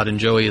flawed, and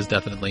Joey is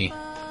definitely...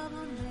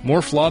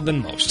 More flawed than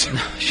most.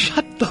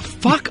 Shut the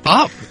fuck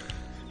up!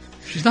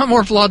 She's not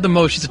more flawed than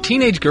most. She's a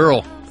teenage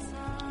girl.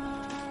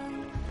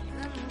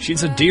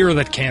 She's a deer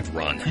that can't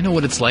run. I know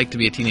what it's like to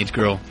be a teenage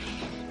girl.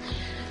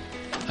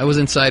 I was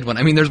inside one.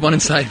 I mean, there's one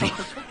inside me.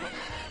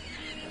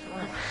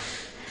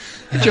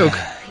 The joke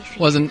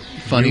wasn't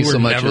funny You were so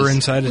much never as...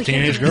 inside a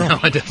teenage girl? No,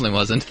 I definitely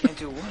wasn't.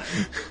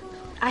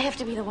 I have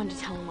to be the one to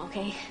tell him,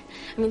 okay?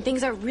 I mean,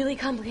 things are really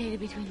complicated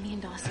between me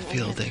and Dawson. I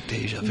feel and like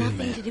deja vu, nothing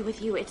man. to do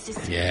with you. It's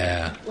just...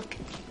 Yeah. Look.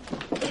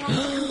 It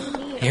has to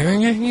do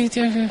with me.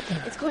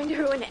 It's going to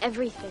ruin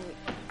everything.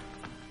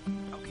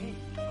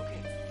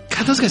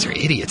 God, those guys are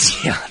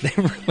idiots. Yeah, they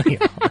really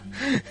are.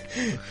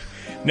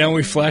 Now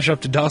we flash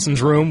up to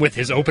Dawson's room with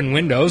his open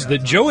windows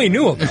that Joey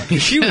knew about.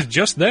 She was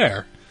just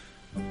there.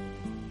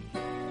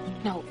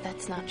 No,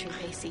 that's not true,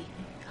 Pacey.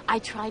 I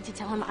tried to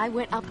tell him. I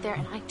went up there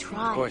and I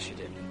tried. Of course you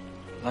did.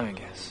 Let me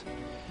guess.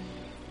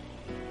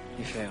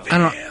 You failed. I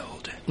don't know.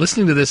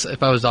 Listening to this,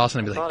 if I was Dawson,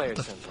 I'd be like, Thought I what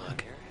the heard something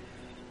fuck? here.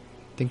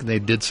 I think they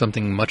did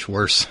something much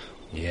worse.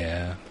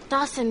 Yeah.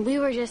 Dawson, we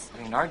were just...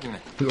 Having an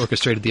argument. We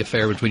orchestrated the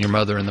affair between your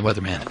mother and the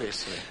weatherman.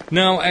 Obviously.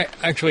 No,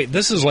 actually,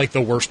 this is like the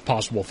worst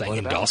possible thing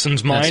in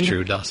Dawson's mind. That's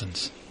true,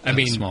 Dawson's. I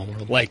mean, small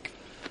world. like,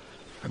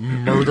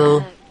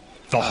 murder,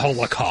 the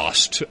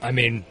Holocaust. I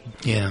mean,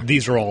 yeah.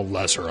 These are all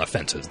lesser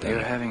offenses They were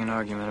than, having an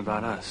argument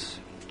about us.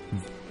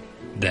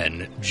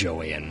 than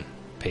Joey and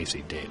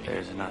Pacey dating.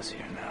 There's an us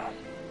here now.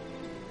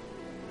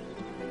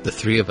 The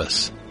three of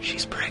us.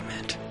 She's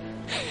pregnant.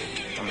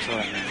 I'm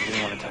sorry, man. I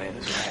didn't want to tell you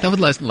this. That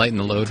would lighten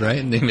the load, right?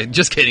 And they-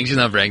 just kidding, she's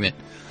not pregnant.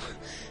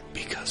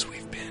 Because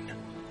we've been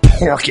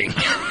porking.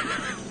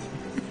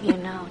 You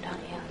know,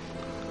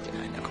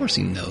 don't you? Of course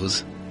he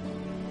knows.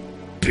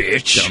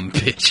 Bitch. Dumb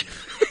bitch.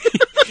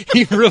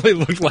 He really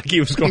looked like he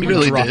was going He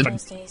really to drop did. it.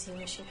 Those days you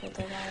wish you could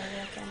live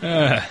out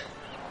again.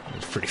 It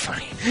was pretty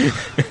funny.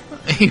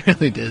 He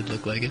really did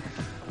look like it.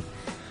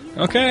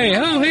 Okay,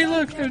 oh, hey,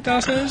 look, there's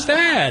Dawson's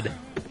dad.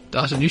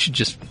 Dawson, you should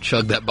just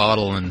chug that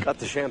bottle and... Got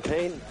the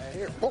champagne.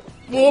 Here. Oh,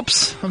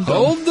 Whoops. I'm done.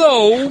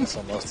 Although, it's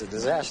almost a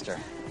disaster.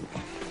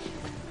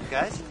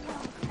 Guys?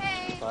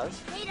 Hey.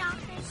 Buzz? Hey, Doctor.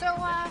 So,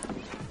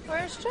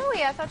 where's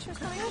Joey? I thought she was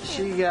coming over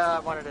here. She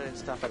wanted to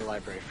stop by the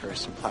library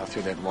first and plow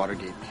through that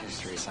Watergate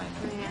history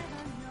assignment.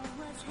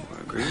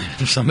 agree.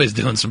 If somebody's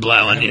doing some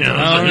plowing, you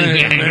know.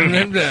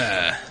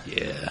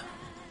 Yeah.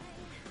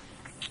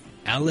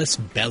 Alice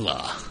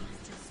Bella,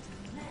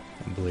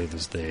 I believe,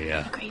 is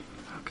the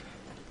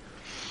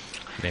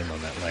name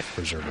on that life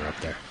preserver up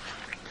there.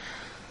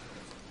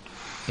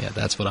 Yeah,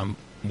 that's what I'm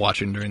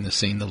watching during the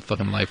scene, the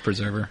fucking life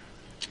preserver.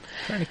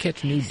 Trying to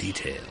catch new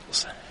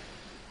details.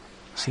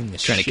 Seen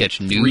this Trying to shit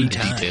catch new 3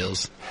 times.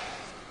 details.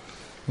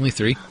 Only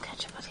 3?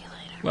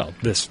 Well,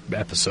 this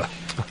episode.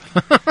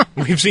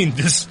 We've seen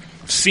this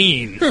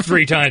scene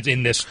 3 times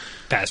in this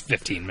past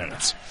 15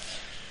 minutes.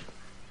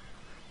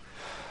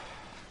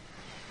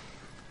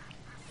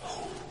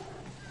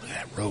 Look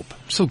at that rope.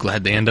 I'm so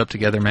glad they end up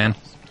together, man.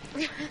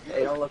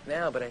 Hey, don't look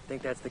now, but I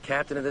think that's the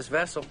captain of this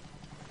vessel.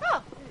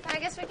 Oh, I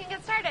guess we can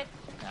get started.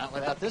 Not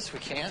without this, we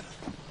can't.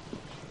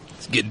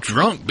 Let's get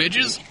drunk,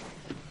 bitches.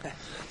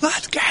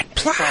 Let's get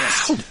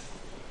plowed.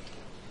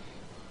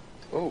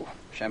 Oh,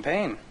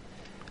 champagne.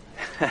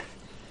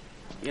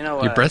 You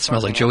know, Your breath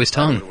smells like Joey's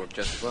tongue. would work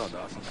just as well,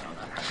 Dawson.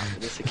 For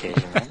this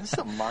occasion, man, this is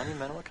a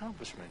monumental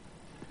accomplishment.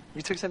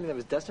 You took something that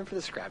was destined for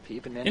the scrap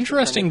heap and then...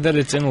 Interesting that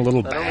it's in a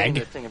little not only a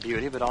bag. thing of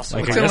beauty, but also...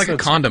 Like, It's kind of like a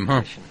condom,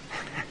 huh?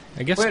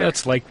 I guess Waiter,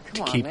 that's like to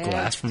come on, keep man.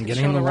 glass from Take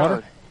getting a in the show on the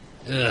water.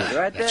 Ugh,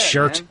 Right that there,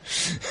 shirt. man.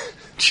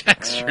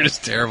 Jack's shirt is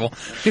terrible.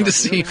 I need to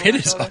see It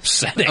is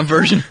upsetting. a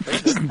version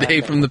of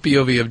Dave from the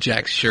POV of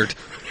Jack's shirt.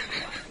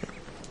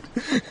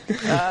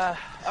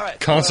 All right.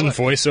 Constant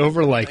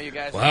voiceover like, you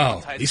guys have wow,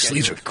 a tight these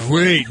sleeves are schedule.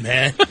 great,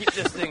 man. Keep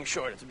this thing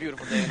short. It's a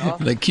beautiful day and all.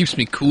 That keeps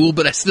me cool,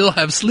 but I still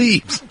have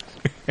sleeves.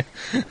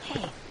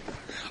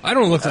 I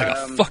don't look like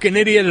a fucking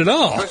idiot at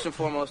all. First and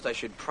foremost, I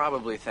should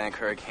probably thank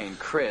Hurricane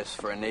Chris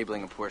for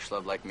enabling a poor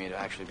schlub like me to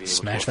actually be able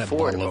Smash to that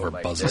afford bottle a over boat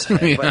like Buzz's this.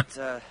 head.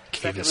 But,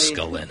 Cave his secondly,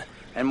 skull in.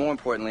 And more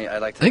importantly, I'd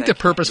like to I think they're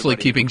thank purposefully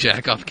everybody keeping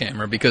Jack off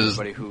camera because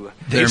everybody who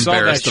they're saw that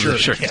embarrassed of the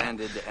shirt. shirt.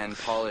 sanded and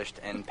polished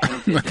and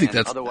painted. I think and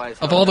that's otherwise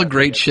of all the held out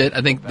great to shit. get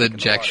I think back the in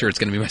Jack water. shirt's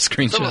going to be my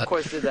Some, of screenshot.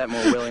 course, did that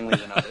more willingly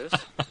than others.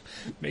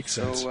 Makes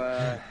sense.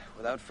 So,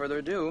 without further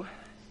ado,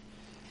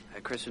 I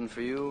christen for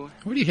you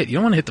What do you hit? You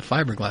don't want to hit the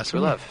fiberglass. True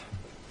will you? Love.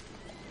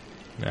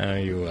 Now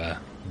you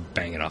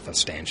bang it off a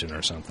stanchion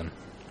or something.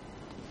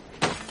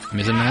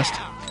 Mizzen mast.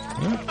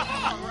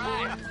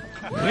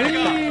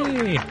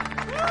 Hey!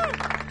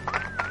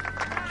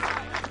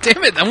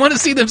 Damn it! I want to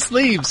see them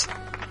sleeves.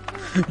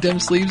 Them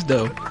sleeves,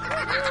 though.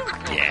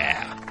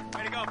 Yeah.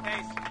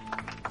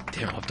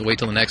 Damn, I'll have to wait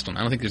till the next one.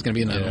 I don't think there's going to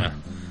be another Yeah.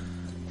 one.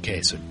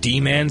 Okay, so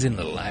D-Man's in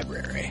the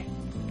library.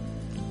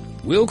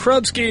 Will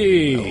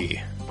Krubsky!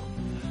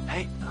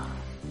 Hey.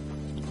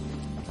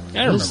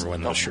 I don't remember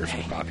when those shirts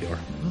were popular.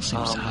 Will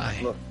seems high.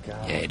 Look,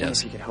 Yeah, he does.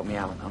 If you could help me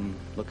out, I'm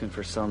looking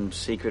for some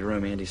secret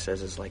room Andy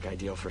says is like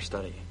ideal for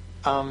study.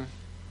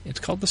 It's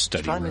called the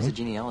study Problem is the room.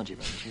 genealogy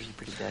room. It's usually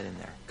pretty dead in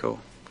there. Cool.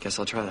 Guess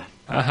I'll try that.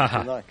 Ha ha Good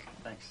ha. luck.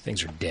 Thanks.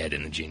 Things are dead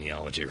in the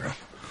genealogy room.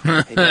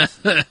 Hey,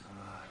 Dawson,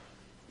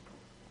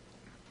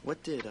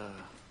 what did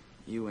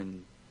you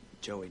and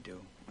Joey do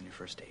on your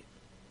first date?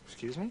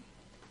 Excuse me?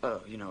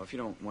 Oh, you know, if you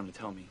don't want to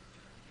tell me.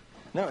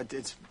 No,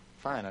 it's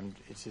fine. I'm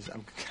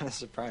kind of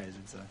surprised.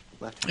 It's a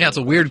left. Yeah, it's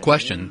a weird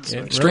question. It's It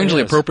really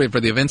strangely is. appropriate for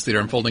the events that are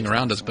unfolding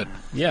around us, but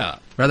Yeah.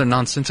 rather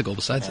nonsensical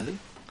besides that.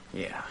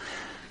 Yeah.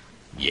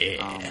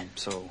 Yeah.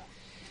 So,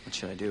 what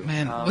should I do?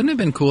 Man, wouldn't it have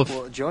been cool if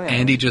Well, Joey and I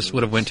Andy went just to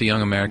would have went to Young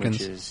which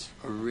Americans? is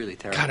a really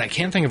terrible. God, I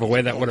can't think of a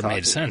way that would have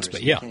made sense,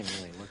 but yeah. You can't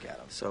even really look at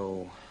them.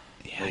 So,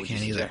 Yeah, what I would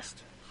can't you either.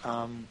 suggest?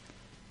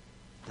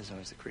 There's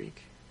always the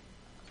creek.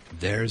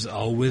 There's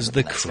always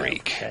the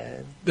creek.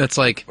 That's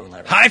like,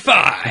 High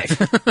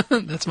five!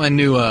 that's my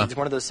new It's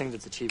one of those things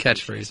that's achieved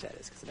catchphase.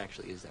 status because it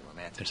actually is that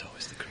romantic. There's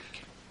always the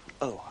creek.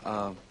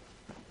 Oh,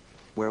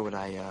 where would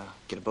I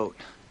get a boat?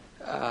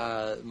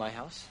 My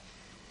house.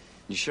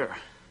 You sure?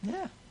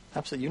 Yeah,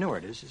 absolutely. You know where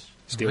it is. Just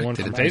Steal one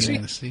Did from it at the beginning Pacey?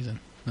 of the season.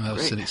 No, that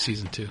was Great.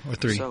 season 2 or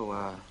 3.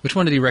 So, Which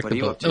one did he wreck what the are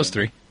you boat? up to? That was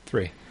 3.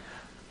 3.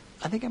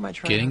 I think I might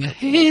try. Getting a out.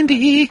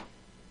 handy.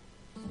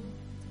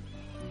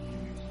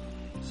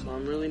 So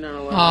I'm really not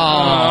allowed.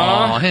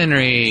 Aw,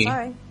 Henry.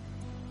 Sorry.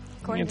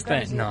 According It's to that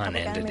Gracie, public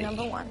non-entity.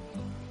 enemy #1.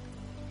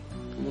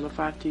 What if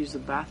I have to use the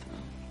bathroom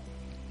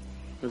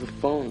or the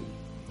phone?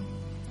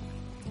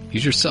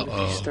 Use your cell. If you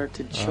Oh. start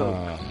to choke,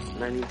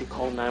 and I need to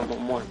call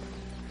 911.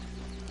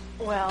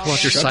 Well, Pull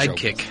out your Shut your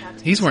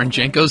sidekick. He's wearing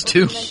Jenkos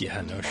too.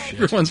 Yeah, no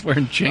shit. Everyone's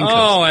wearing Jenkos.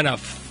 Oh, and a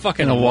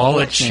fucking And a wallet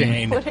wallet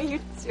chain. what are you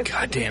doing?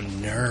 Goddamn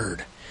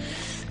nerd.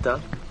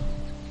 Stuff.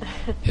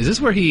 Is this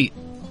where he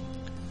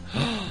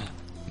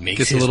Makes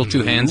gets a his little too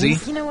move?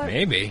 handsy? You know what?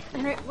 Maybe.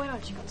 Henry, why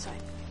don't you go inside?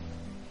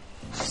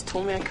 Just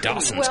told me I couldn't.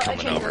 Dawson's Well, I coming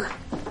can't over.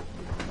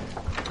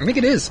 I think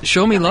it is.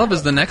 Show Me Love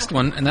is the next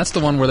one, and that's the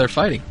one where they're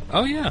fighting.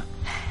 Oh, yeah.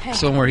 Hey.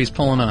 So where he's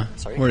pulling a.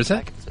 Sorry, Where is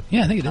that? back.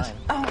 Yeah, I think it is.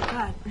 Oh,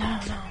 God. No.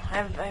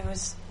 I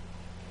was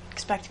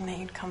expecting that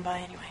you'd come by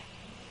anyway.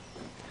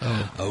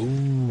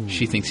 Oh.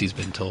 She thinks he's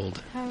been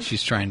told.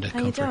 She's trying to How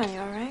you comfort. doing? You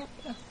all right?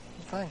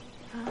 Fine.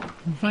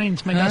 I'm fine.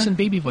 It's my Dawson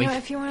baby You voice. know,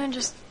 if you want to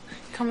just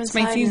come my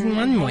inside season and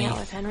one hang voice. out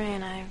with Henry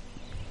and I,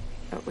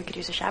 we could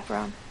use a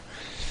chaperone.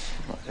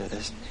 Well,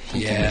 there's-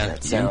 Yeah,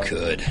 that you sound.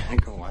 could. I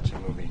go watch a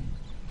movie.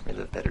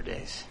 Relive better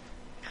days.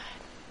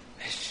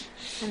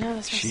 I know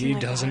this may She seem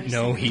like the doesn't hardest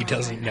know, thing he in the world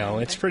doesn't right know. now,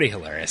 It's but pretty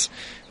hilarious.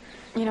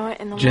 You know what?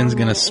 In the Jen's long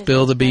gonna run,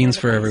 spill the beans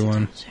for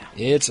everyone.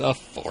 It's a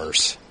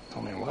farce.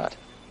 Tell me what?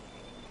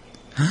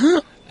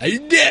 I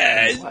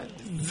did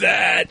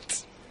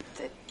that.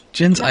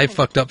 Jen's I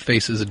fucked up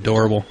face is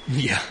adorable.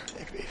 Yeah.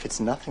 If it's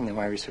nothing, then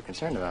why are you so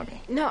concerned about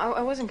me? No,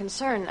 I wasn't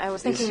concerned. I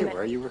was Yes, thinking you that...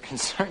 were. You were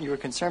concerned. You were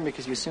concerned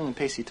because you assumed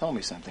Pacey told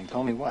me something.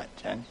 Told me what,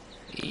 Jen?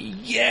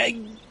 Yeah.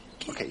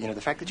 Okay, you know,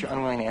 the fact that you're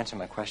unwilling to answer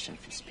my question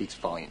speaks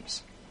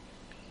volumes.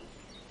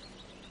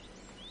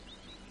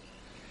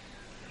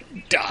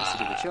 Has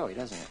to do with Joey,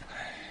 doesn't it?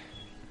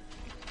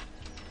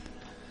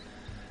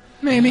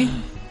 Maybe.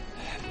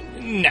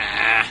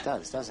 Nah. It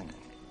does, doesn't it?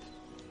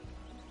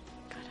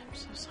 God, I'm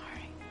so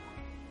sorry.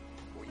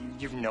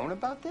 You've known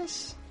about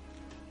this?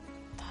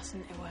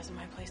 Dawson, it wasn't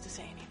my place to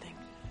say anything.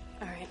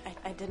 All right,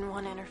 I didn't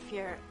want to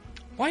interfere.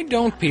 Why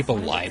don't people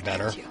lie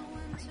better?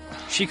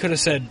 She could have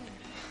said,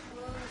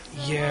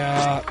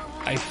 yeah,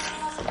 I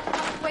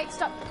Wait,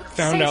 stop.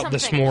 found Say out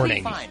this something.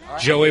 morning. Fine, all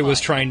right, Joey I'm was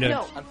fine. trying to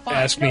No, I'm fine.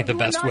 ask me No, the you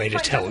best are not way to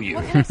fine. tell you.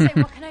 What can I say?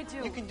 What can I do?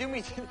 You can do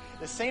me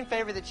the same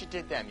favor that you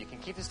did them. You can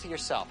keep this to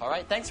yourself, all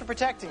right? Thanks for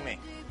protecting me.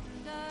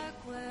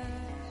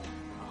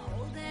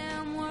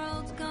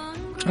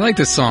 I like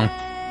this song.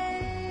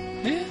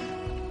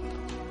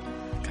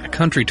 Got a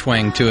country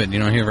twang to it. You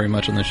don't hear very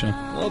much on this show.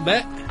 A little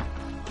bit.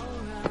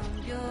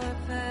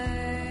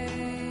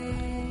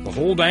 The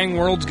whole dang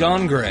world's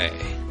gone gray.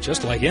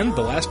 Just like in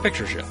The Last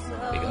Picture Show.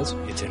 Because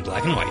it's in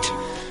black and white.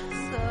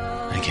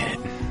 I get it.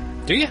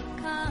 Do you?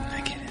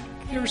 I get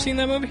it. You ever seen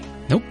that movie?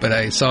 Nope, but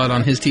I saw it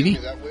on his TV.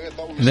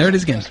 And there it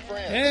is again.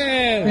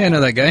 Yeah. Yeah, I know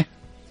that guy.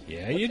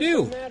 Yeah, you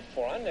do.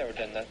 I've never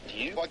done that to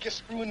you. Well, I guess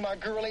screwing my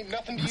girl ain't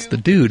nothing to That's you. the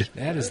dude.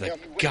 That is the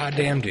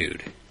goddamn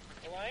dude.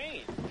 Well, I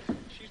ain't.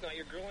 She's not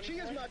your girl. She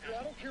is my girl.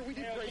 I don't care. We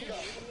did break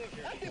up.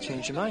 You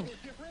changed your mind.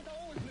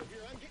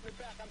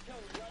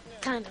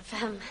 Kind of.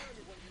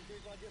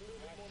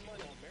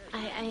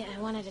 I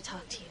wanted to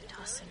talk to you,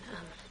 Dawson.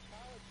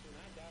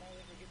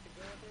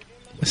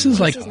 This is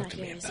like He's not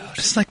here, is he?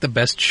 this is like the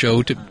best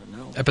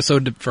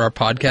episode for our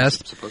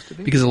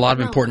podcast because a lot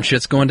of important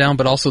shit's going down,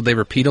 but also they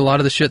repeat a lot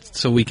of the shit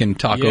so we can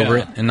talk over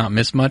it and not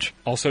miss much.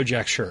 Also,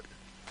 Jack's shirt.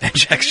 And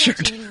Jack's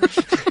shirt.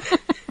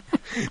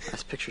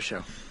 Last Picture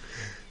Show.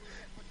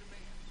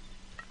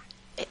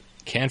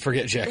 Can't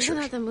forget Jack's Isn't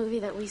shirt. that the movie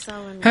that we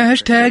saw when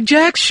Hashtag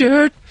Jack's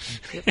shirt.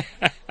 Yes,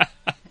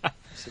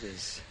 it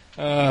is.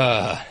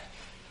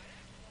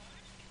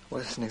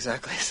 Wasn't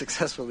exactly a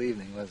successful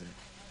evening, was it?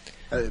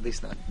 At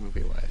least not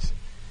movie-wise.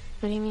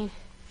 What do you mean?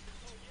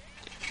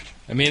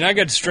 I mean, I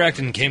got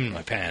distracted and came in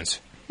my pants.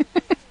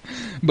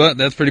 But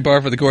that's pretty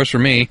par for the course for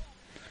me.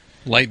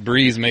 Light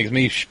breeze makes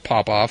me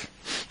pop off.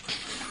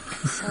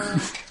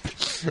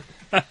 So,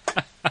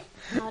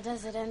 how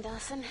does it end,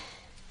 Dawson?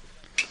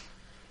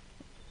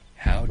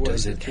 How does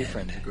Boys, it two end?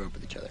 friends who grew up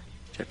with each other.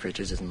 Jeff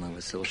Bridges is in love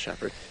with Sybil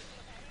Shepherd.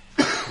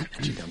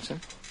 And she dumps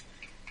him.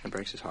 And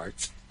breaks his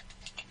heart.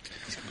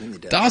 He's completely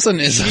dead. Dawson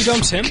is... She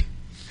dumps him?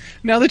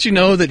 Now that you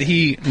know that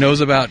he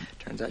knows about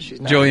Turns out she's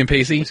not. Joey and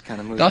Pacey, Just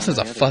kinda moves Dawson's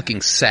on a to the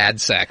fucking sad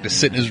sack to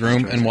sit in his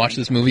room and watch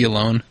this movie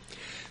alone.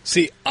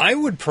 See, I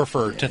would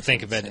prefer to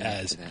think of it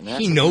as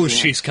he knows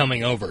she's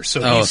coming over,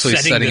 so Oh, he's so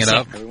he's setting this it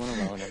up?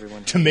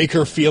 to make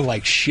her feel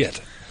like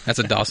shit. That's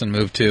a Dawson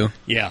move, too.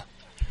 Yeah.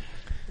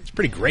 It's a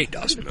pretty great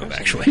Dawson move,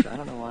 actually. I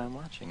don't know why I'm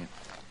watching it.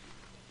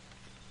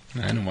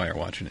 I know why you're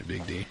watching it,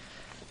 Big D.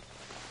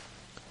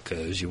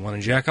 Because you want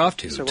to jack off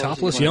to So what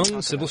topless was it you wanted to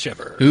young talk Sybil about?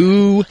 Shepherd.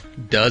 Who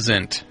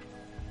doesn't?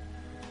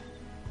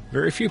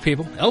 Very few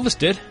people. Elvis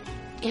did.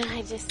 Yeah,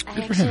 I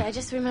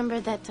just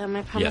remembered that I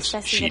promised Yes,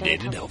 Bessie she that I'd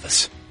dated help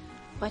Elvis.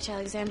 watch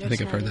Alexandra I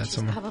think I've tonight, heard and that she's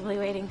somewhere. probably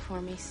waiting for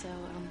me, so,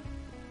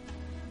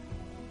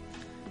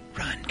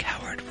 Run,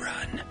 coward,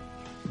 run.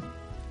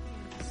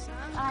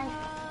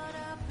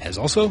 Has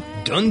also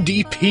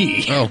Dundee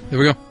P. Oh, here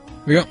we go. Here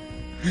we go.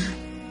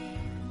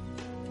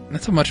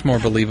 That's a much more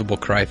believable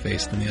cry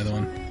face than the other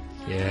one.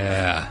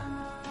 Yeah.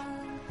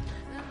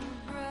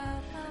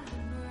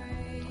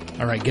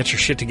 Alright, get your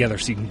shit together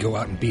so you can go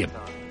out and be a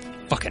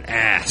fucking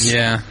ass.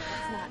 Yeah.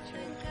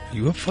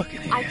 You a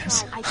fucking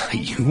ass.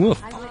 You a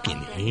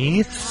fucking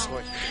ass?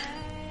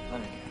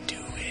 Do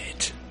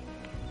it.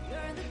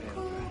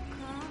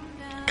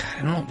 God,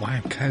 I don't know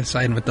why I'm kind of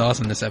siding with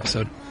Dawson this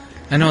episode.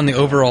 I know in the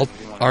overall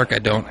arc I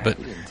don't, but...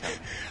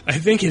 I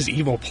think his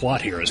evil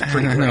plot here is I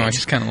pretty don't great. know, I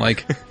just kind of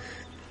like...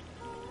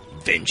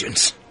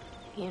 Vengeance.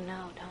 you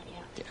know, don't you?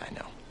 Yeah, I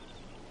know.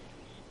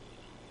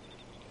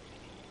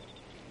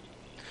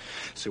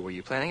 So were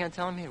you planning on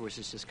telling me, or was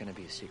this just going to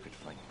be a secret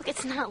fling? Look,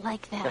 it's not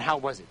like that. Then how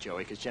was it, Joey?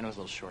 Because Jen was a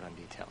little short on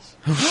details.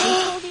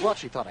 Well,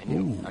 she thought I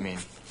knew. I mean,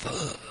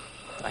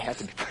 I had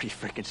to be pretty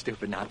freaking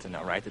stupid not to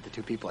know, right? That the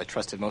two people I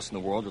trusted most in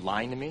the world were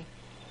lying to me?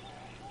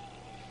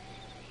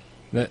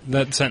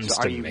 That sentence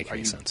So are didn't you- make are any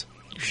you sense.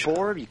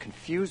 Bored? Are you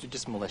confused? Or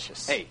just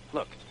malicious? Hey,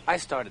 look, I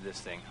started this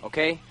thing,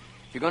 okay?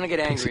 If you're going to get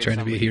Thinks angry he at trying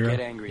to be a somebody, hero? get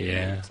angry at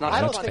Yeah. me. It's not I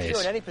about don't think face.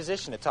 you're in any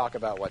position to talk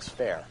about what's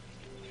fair.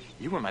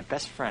 You were my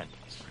best friend.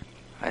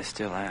 I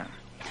still am.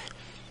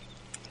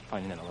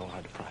 Finding that a little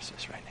hard to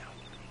process right now.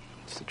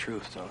 It's the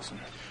truth, Dawson.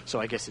 So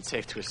I guess it's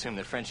safe to assume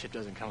that friendship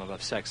doesn't come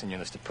above sex in your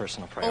list of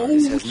personal This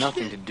priorities. has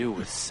nothing to do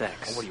with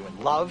sex. What are you,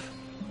 in love?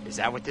 Is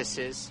that what this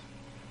is?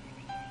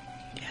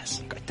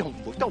 Yes.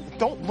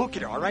 Don't look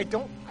at her, all right?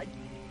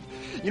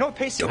 You know what,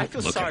 Pacey? I Don't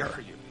feel look at sorry her.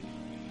 for you.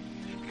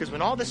 Because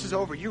when all this is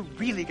over, you're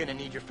really going to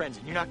need your friends,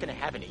 and you're not going to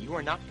have any. You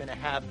are not going to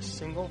have a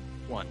single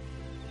one.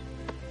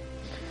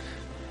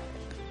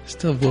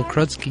 Still Will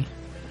Krudsky.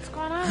 What's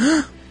going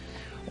on?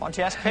 Why don't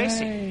you ask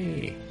Pacey?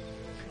 Hey.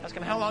 Ask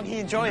him how long he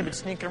and Joey have been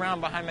sneaking around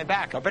behind my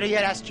back. Or better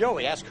yet, ask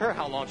Joey. Ask her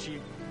how long she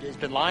has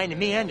been lying to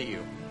me and to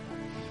you.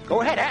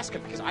 Go ahead, ask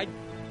him, because I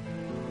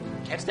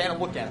can't stand to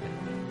look at him.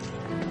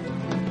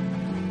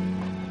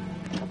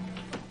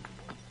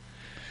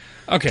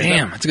 Okay.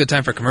 Damn, it's a good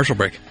time for a commercial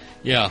break.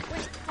 Yeah,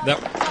 that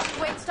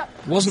Wait, stop.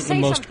 wasn't the Say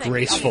most something.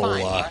 graceful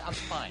I'm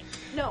fine.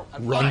 No.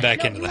 run back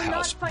No, into the you are not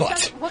house, fine. but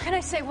Stop. What can I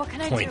say? What can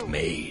I do? point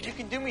made. You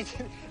can do me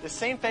the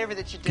same favor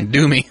that you did. Can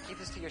do me. Keep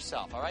this to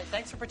yourself, all right?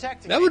 Thanks for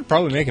protecting That me. would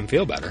probably make him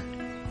feel better.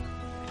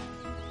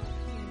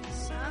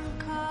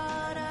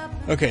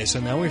 Okay, so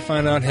now we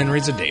find out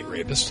Henry's a date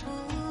rapist.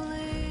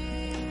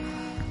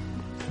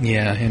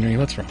 Yeah, Henry,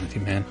 what's wrong with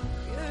you, man?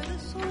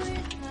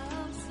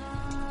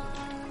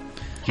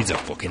 He's a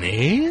fucking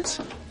ass.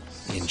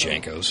 In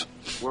Janko's.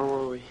 Where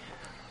were we?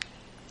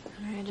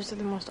 I just did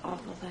the most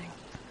awful thing.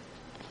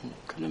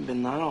 Couldn't have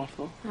been that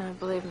awful.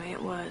 Believe me,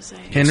 it was.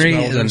 Henry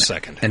Smelled in a is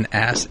second. an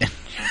ass.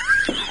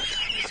 I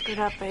screwed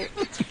up.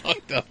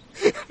 Fucked up.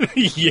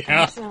 Yeah. I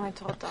accidentally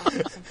told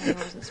Dawson something I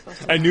wasn't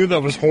supposed to. I knew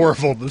that was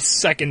horrible the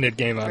second it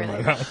came out of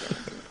my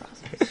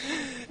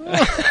mouth.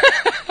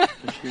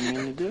 But she didn't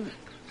mean to do it.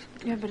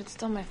 Yeah, but it's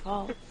still my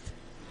fault.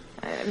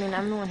 I mean,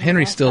 I'm the one who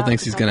Henry messed still up,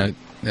 thinks he's so- gonna.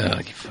 You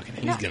fucking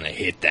He's gonna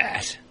hit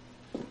that.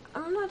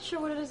 I'm not sure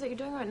what it is that you're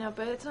doing right now,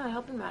 but it's not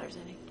helping matters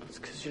any. It's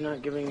because you're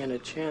not giving it a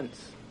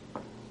chance.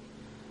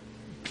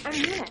 I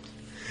mean it.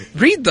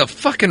 Read the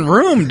fucking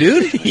room,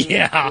 dude.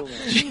 Yeah.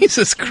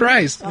 Jesus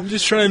Christ. I'm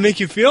just trying to make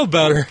you feel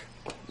better.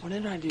 What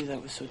did I do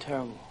that was so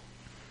terrible?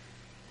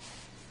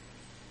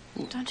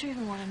 Don't you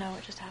even want to know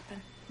what just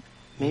happened?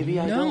 Maybe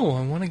I No, don't.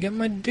 I want to get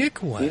my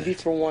dick wet. Maybe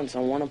for once I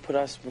want to put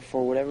us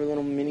before whatever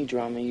little mini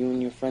drama you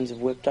and your friends have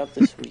whipped up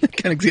this week.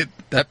 Kind of get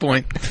that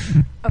point.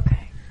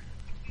 Okay.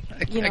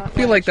 I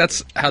feel like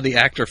that's how the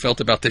actor felt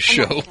about this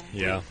show.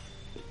 Yeah.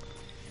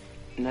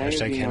 Now you're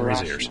Hashtag being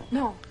Henry's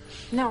irrational.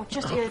 No,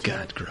 just Oh, irritated.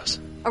 God, gross.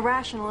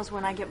 Irrational is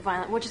when I get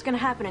violent, which is going to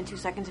happen in 2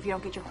 seconds if you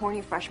don't get your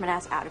horny freshman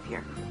ass out of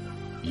here.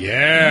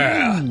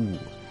 Yeah.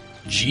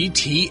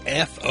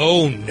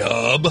 GTFO,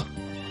 nub.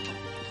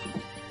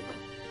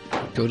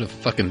 Go to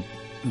fucking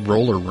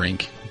roller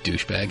rink,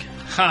 douchebag.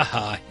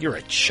 Haha, you're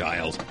a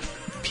child.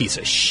 Piece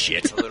of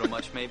shit. A little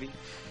much, maybe,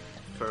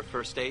 for a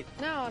first date.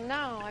 No,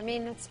 I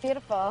mean, it's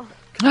beautiful.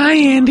 Hi,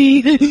 Andy.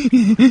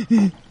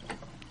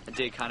 A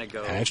date kind of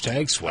go.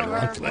 Hashtag sweater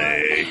on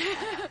play.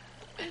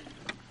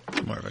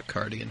 It's more of a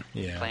cardigan.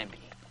 Yeah. Plan B.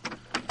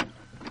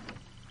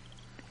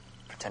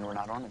 Pretend we're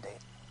not on a date.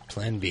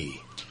 Plan B.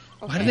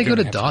 Why did they go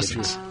to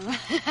Dawson's?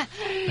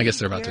 I guess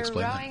they're about to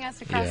explain rowing that.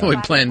 us across Yeah. the Wait,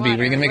 black Plan B. water.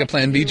 Were you going to make a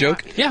Plan B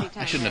joke? Yeah.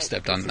 I shouldn't have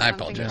stepped on. I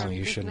apologize. No,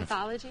 you Greek shouldn't have.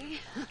 mythology.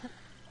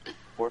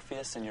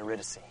 Orpheus and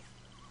Eurydice.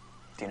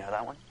 Do you know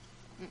that one?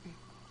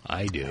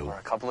 I They do. were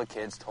a couple of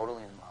kids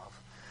totally in love.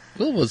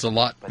 Will was a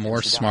lot But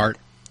more she died. smart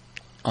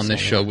on this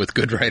So- show with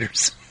good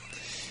writers.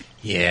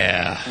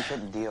 Yeah. He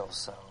couldn't deal,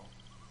 so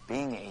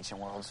being the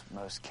ancient world's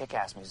most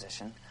kick-ass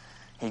musician,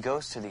 he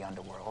goes to the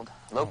underworld,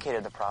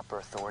 located the proper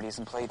authorities,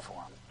 and played for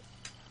them.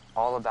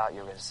 All about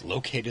Eurydice.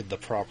 Located the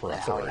proper And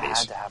how he authorities.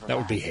 had to have her That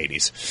would be back.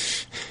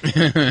 Hades.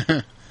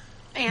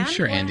 I'm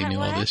sure Andy knew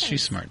all this.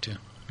 She's smart, too.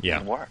 Yeah.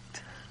 It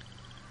worked.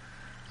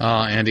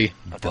 Oh, Andy,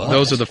 But-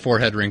 those are the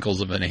forehead wrinkles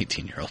of an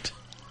 18-year-old.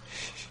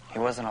 He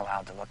wasn't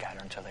allowed to look at her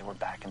until they were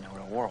back in the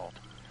real world.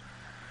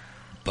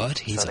 But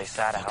he's So they a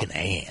sat out. fucking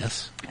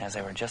ass. And as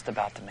they were just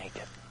about to make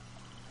it,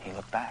 he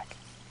looked back.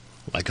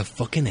 Like a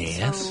fucking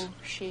ass. So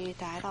she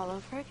died all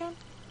over again?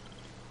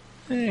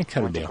 Kind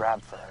of Went to deal.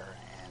 grab for her,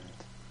 and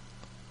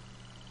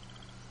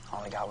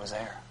all he got was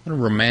air. What a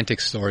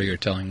romantic story you're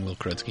telling, Will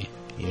Krutsky.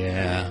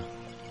 Yeah.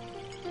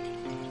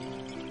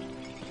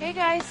 Hey,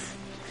 guys.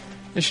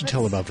 They should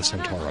tell about the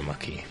Centauro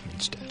monkey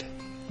instead.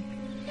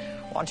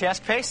 Why don't you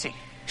ask Pacey?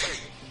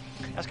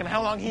 Ask him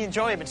how long he and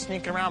Joey have been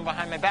sneaking around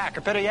behind my back.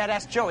 Or better yet,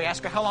 ask Joey.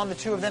 Ask her how long the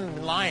two of them have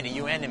been lying to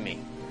you and to me.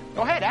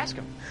 Go ahead, ask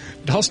him.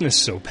 Dawson is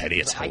so petty,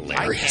 it's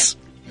hilarious.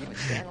 I can't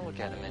stand to look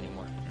at him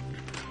anymore.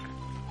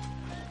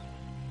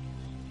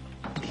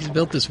 He's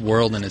built this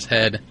world in his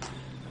head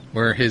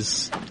where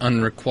his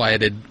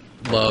unrequited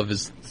love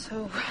is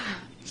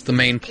it's the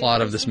main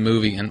plot of this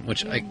movie, and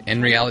which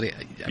in reality,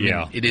 I mean,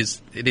 Yeah. it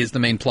is the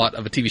main plot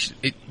of a TV show.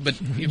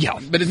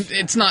 But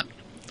it's not.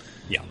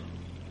 Yeah.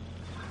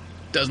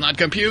 Does not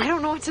compute. I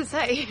don't know what to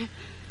say.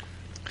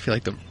 I feel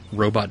like the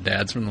robot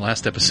dads from the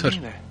last episode.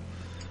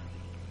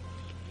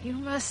 You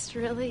must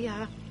really,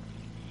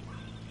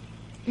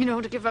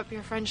 to give up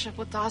your friendship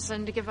with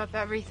Dawson, to give up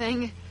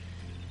everything.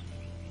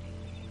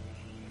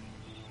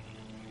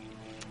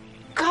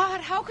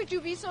 God, how could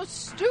you be so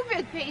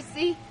stupid,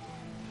 Pacey?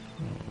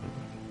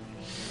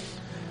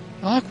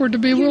 Awkward to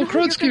be Will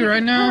Krutsky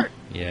right now.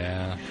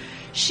 Yeah.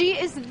 She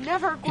is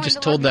never going He just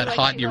to told love that you hot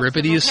like she loves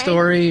him, Euripides okay?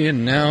 story,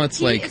 and now it's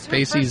He like is her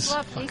Pacey's first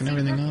love, fucking Pacey,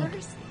 everything her up.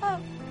 first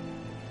love.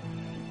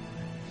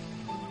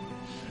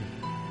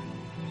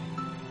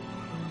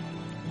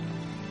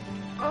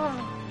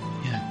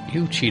 Oh. Yeah,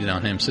 you cheated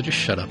on him, so just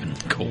shut up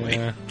and go away.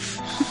 Yeah.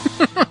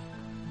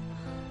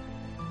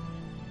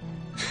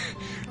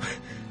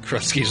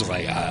 Krutsky's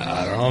like,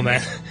 I don't know,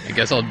 man. I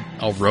guess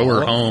I'll row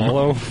her home.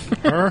 Follow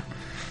her?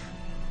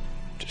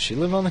 Does she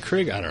live on the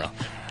creek? I don't know.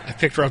 I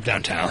picked her up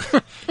downtown.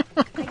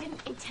 I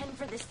didn't intend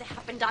for this to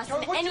happen, Dawson.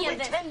 What Any you of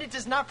this. intended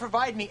does not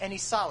provide me any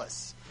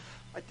solace.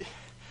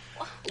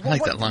 I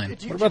like that line.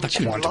 Do What about the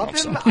do you quantum love of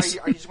him? songs?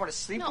 Are you just want to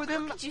sleep with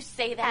him? How could you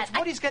say that?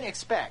 What he's going to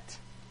expect?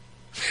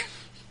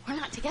 We're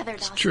not together,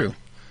 Dawson. It's true.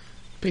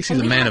 Pacey's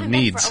And a we man of haven't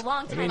been needs. For a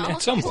long time. I mean, at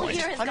Almost some a whole point.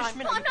 year has gone.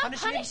 Punishment? No, I'm not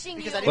Punishing me punishing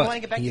because you. I didn't But want to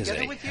get back he is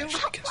together a with you?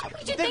 actually considerable.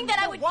 Did you think that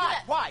I would Why? do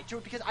that? Why?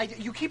 Because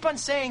you keep on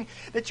saying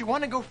that you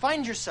want to go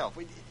find yourself.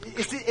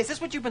 Is this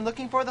what you've been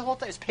looking for the whole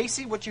time? Is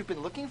Pacey what you've been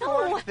looking for?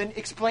 No. Then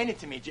explain it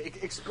to me.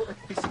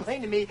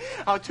 Explain to me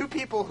how two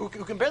people who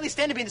can barely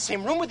stand to be in the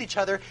same room with each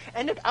other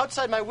end up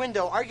outside my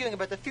window arguing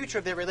about the future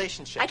of their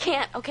relationship. I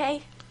can't,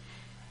 okay?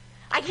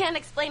 I can't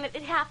explain it.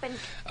 It happened.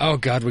 Oh,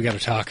 God, we got to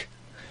talk.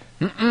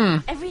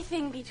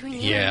 Everything between you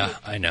Yeah, and me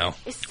I know.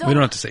 is so We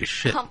don't have to say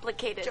shit.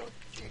 complicated.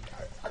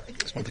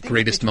 It's one of the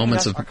greatest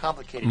moments of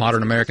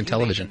modern American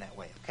television. That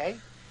way, okay?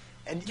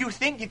 And you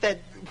think that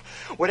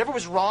whatever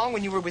was wrong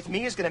when you were with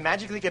me is going to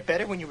magically get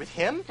better when you're with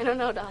him? I don't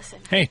know,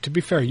 Dawson. Hey, to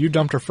be fair, you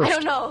dumped her I first.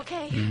 don't know,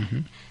 okay? Mm-hmm.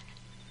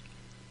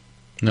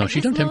 No, I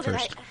she just dumped him know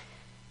that first.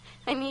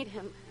 I need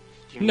him.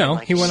 No,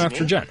 he went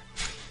after Jen.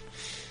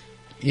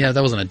 Yeah,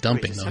 that wasn't a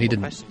dumping, Wait, it's a though. He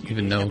simple didn't question.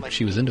 even know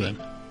she was into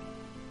him.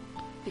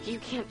 But you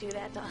can't do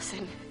that,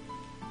 Dawson.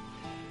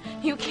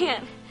 You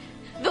can't.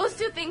 Those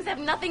two things have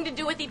nothing to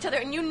do with each other,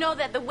 and you know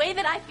that the way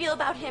that I feel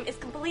about him is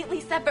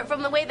completely separate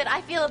from the way that I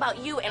feel about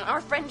you and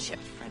our friendship.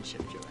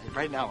 Friendship, Joe.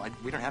 Right now,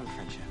 we don't have a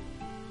friendship.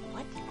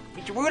 What?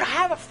 We don't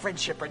have a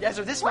friendship right now. As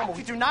of this moment,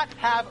 we do not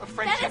have a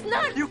friendship. That is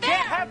not You fair.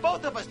 can't have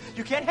both of us.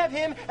 You can't have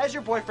him as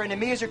your boyfriend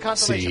and me as your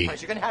consolation See.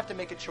 prize. You're going to have to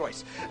make a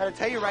choice. And I'll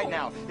tell you right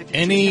now, if you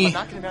Any choose him, I'm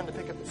not going to be able to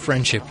pick up the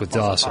friendship with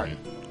falls Dawson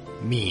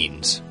apart.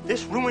 means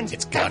This ruins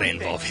it's got to everything.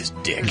 involve his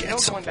dick There's at no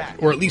some going point.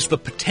 back. Or at least the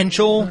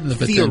potential, The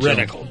potential.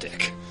 theoretical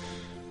dick.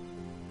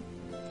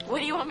 What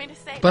do you want me to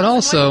say? But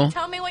Dawson? also-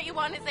 Tell me what you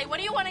want to say. What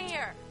do you want to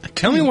hear?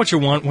 Tell me what you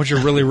want, what you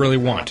really, really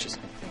want.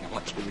 I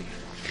want you to leave.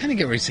 Kind of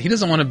get what he's saying. He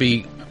doesn't want to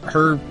be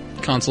her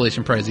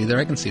consolation prize either.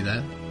 I can see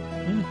that.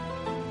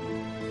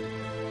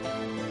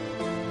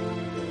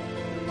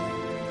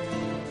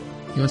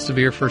 He wants to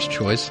be her first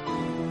choice.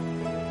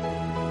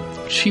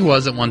 She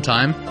was at one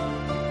time.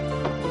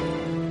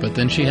 But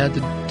then she had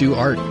to do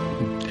art.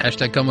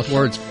 Hashtag come with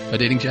words by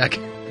dating Jack.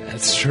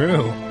 That's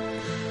true.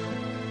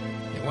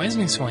 Yeah, why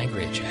isn't he so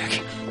angry at Jack?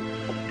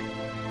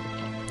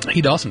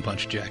 He Dawson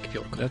punched Jack, if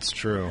you'll recall. That's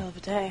true. Hell of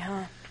a day,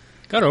 huh?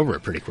 Got over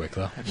it pretty quick,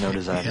 though. I have no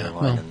desire Yeah, to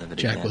lie well, and live it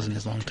Jack again. wasn't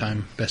his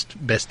longtime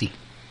bestie.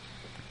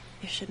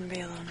 You shouldn't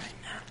be alone right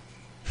now.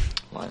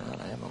 Why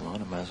not? I am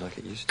alone. I might as well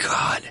get used to it.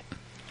 God,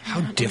 how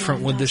Not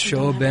different alone, would this Dawson.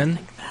 show Don't have ever been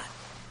think that.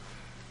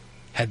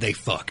 had they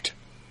fucked?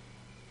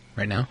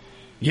 Right now?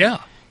 Yeah,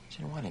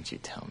 Jen, why didn't you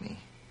tell me?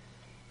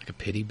 Like a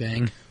pity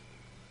bang.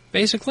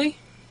 basically.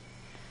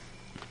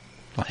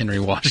 While Henry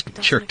watched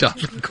jerked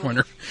off in the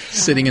corner,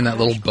 sitting in that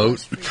little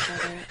boat.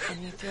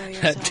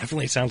 That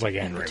definitely sounds like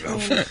a Henry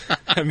move.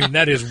 I mean,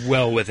 that is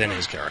well within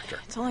his character.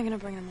 It's only going to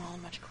bring them all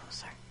much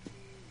closer.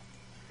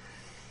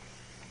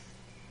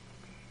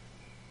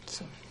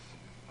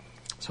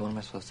 So what am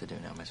I supposed to do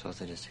now? Am I supposed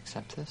to just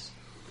accept this?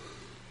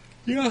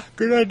 Yeah,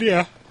 good idea.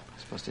 Am I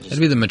supposed to just...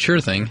 That'd be the mature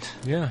thing.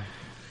 Yeah.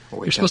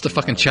 You're supposed to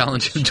fucking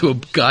challenge him to a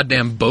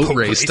goddamn boat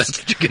race. That's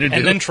what you're gonna do.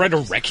 And then try to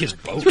wreck his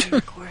boat.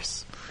 Of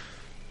course.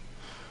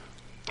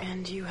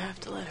 And you have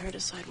to let her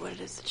decide what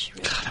it is that she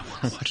really God, I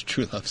want to watch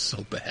True Love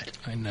so bad.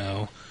 I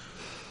know.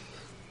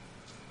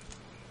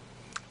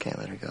 Can't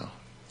let her go.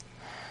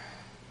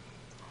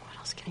 What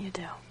else can you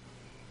do? You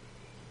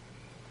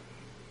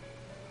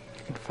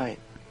can fight.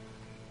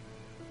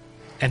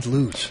 And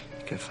lose.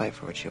 You can fight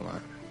for what you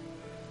want.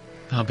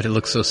 Oh, but it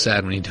looks so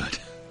sad when you do it.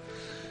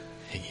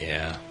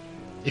 Yeah.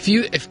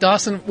 If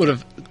Dawson would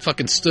have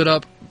fucking stood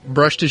up,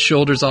 brushed his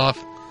shoulders off,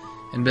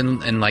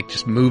 and like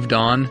just moved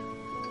on,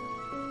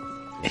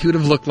 he would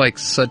have looked like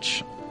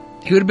such.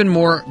 He would have been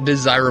more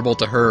desirable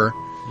to her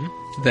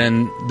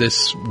than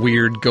this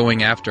weird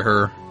going after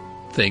her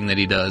thing that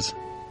he does.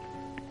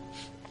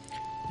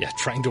 Yeah,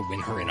 trying to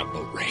win her in a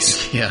boat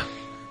race. Yeah.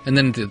 And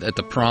then at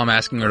the prom,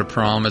 asking her to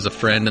prom as a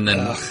friend, and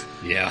then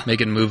yeah,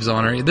 making moves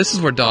on her. This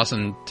is where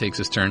Dawson takes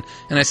his turn,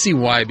 and I see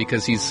why,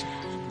 because he's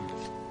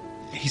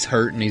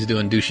hurt and he's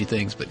doing douchey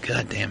things. But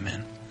goddamn,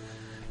 man,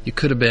 you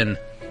could have been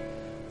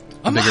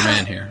a bigger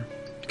man here.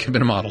 You could have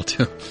been a model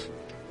too.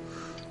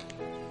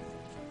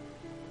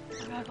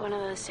 About one of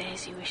those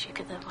days you wish you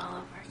could live all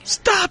over again.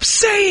 Stop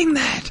saying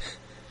that.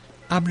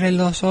 Abre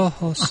los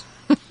ojos.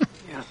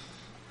 Yeah.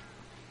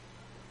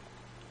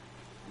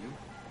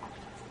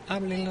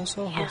 Abre los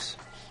ojos.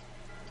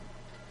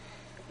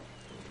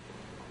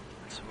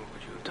 So what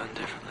would you have done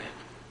differently?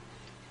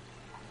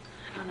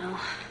 I don't know.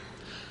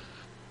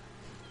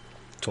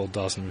 Told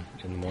Dawson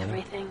in the morning.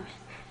 Everything.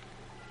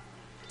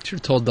 Should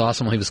have told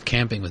Dawson while he was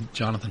camping with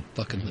Jonathan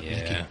fucking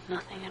Mickey.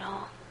 Nothing at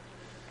all.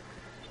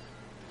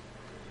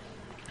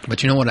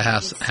 But you know what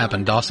has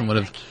happened? Dawson would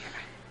have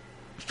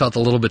felt a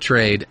little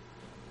betrayed,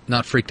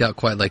 not freaked out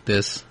quite like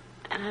this.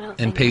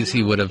 And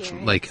Pacey would have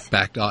like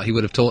backed off. He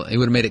would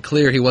have made it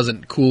clear he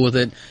wasn't cool with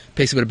it.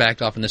 Pacey would have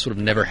backed off, and this would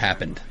have never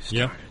happened.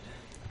 Yeah.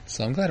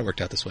 So I'm glad it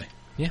worked out this way.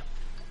 Yeah.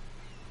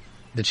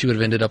 That she would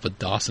have ended up with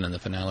Dawson in the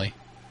finale.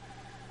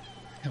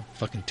 How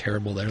fucking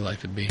terrible their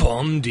life would be.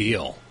 Bum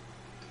deal.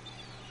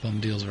 Bum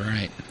deal's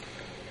right.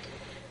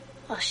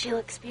 Well, she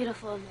looks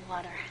beautiful in the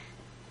water.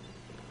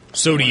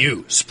 So do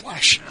you.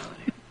 Splash.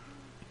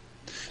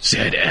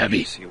 Said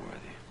Abby.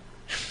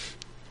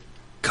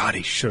 God,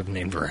 he should have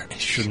named her. He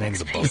should have named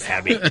the boat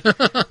Abby.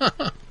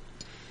 I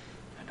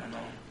don't know.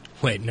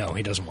 Wait, no,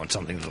 he doesn't want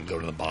something that'll go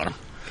to the bottom.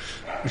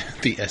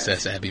 The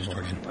SS Abby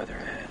Morgan. Weather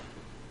ahead.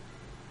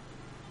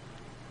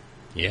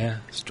 Yeah,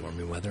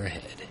 stormy weather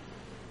ahead.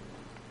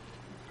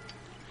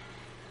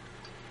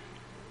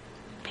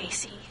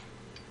 Pacey.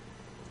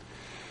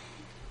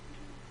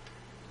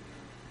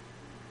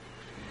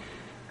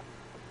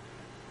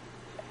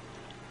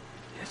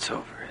 It's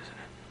over, isn't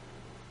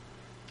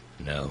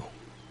it? No.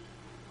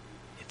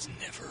 It's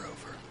never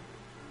over.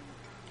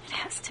 It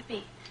has to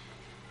be.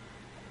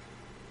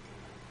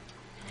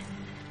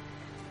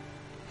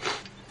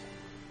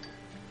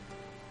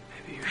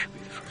 Maybe you should be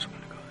the first one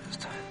to go this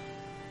time.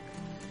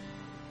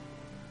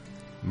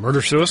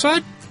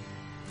 Murder-suicide?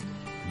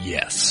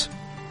 Yes.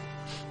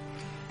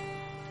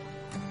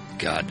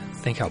 God,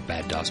 think how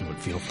bad Dawson would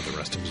feel for the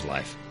rest of his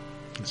life.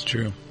 It's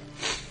true.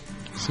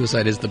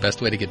 Suicide is the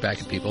best way to get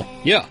back at people.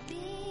 Yeah.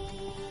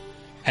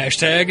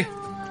 Hashtag,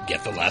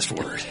 get the last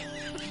word.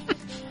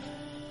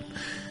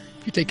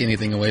 If you take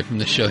anything away from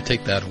the show,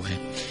 take that away.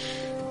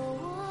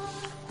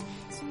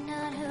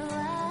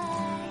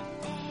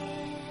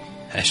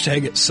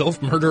 Hashtag,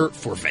 self-murder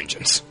for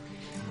vengeance.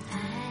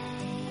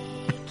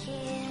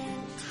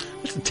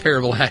 That's a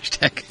terrible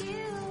hashtag.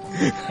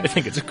 I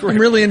think it's a great...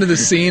 I'm really into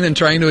this scene and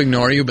trying to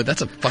ignore you, but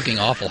that's a fucking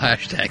awful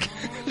hashtag.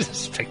 It's a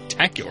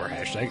spectacular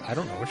hashtag. I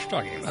don't know what you're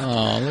talking about.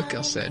 Oh, look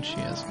how sad she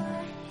is.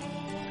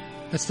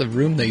 That's the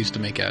room they used to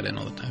make out in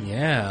all the time.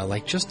 Yeah,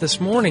 like just this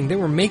morning, they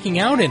were making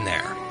out in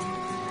there.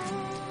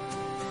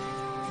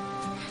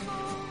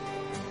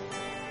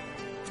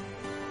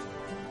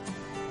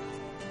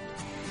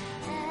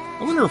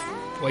 I wonder if,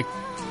 like,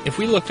 if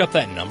we looked up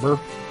that number,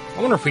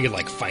 I wonder if we could,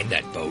 like, find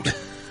that boat.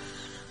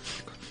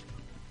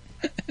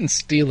 And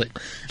steal it.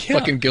 Yeah.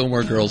 Fucking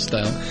Gilmore Girls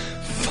style.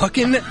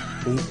 Fucking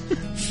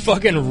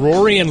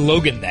Rory and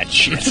Logan that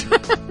shit.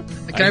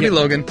 Can I be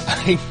Logan?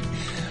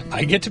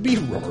 I get to be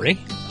Rory,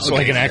 so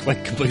Okay. I can act like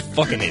a complete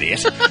fucking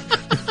idiot. And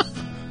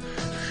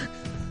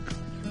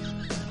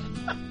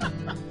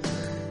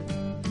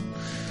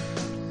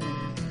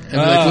be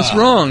like, what's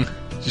wrong?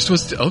 Just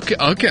was okay.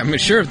 I mean,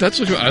 sure, if that's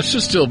what you want. It's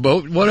just still a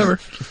boat. Whatever.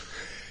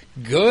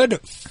 Good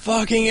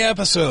fucking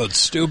episode,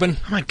 Steuben.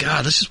 Oh my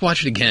god, let's just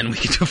watch it again. We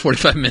can do a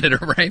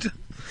 45-minute, right?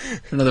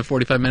 Another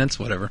 45 minutes,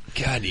 whatever.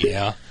 God,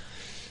 yeah.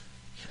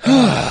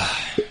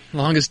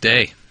 Longest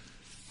day.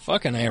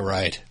 Fucking A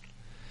right.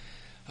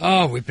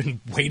 Oh, we've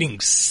been waiting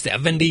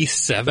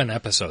 77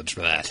 episodes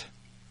for that.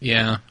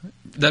 Yeah,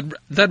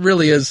 that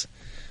really is.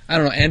 I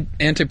don't know.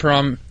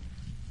 Anti-Prom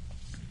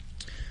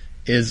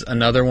is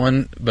another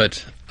one,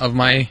 but of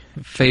my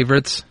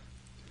favorites,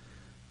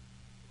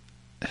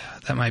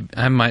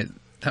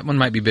 that one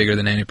might be bigger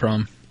than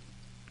Anti-Prom.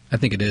 I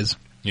think it is.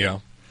 Yeah.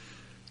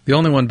 The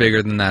only one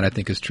bigger than that, I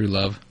think, is True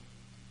Love.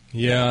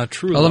 Yeah,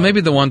 True Although Love.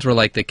 maybe the ones where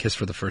like they kiss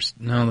for the first.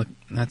 No,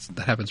 that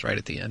happens right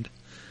at the end.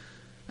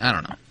 I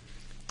don't know.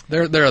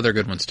 There are other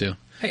good ones too.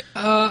 Hey,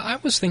 I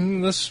was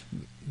thinking this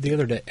the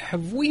other day.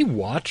 Have we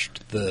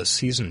watched the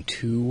season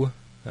 2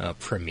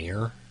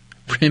 premiere?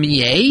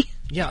 Premiere?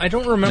 Yeah, I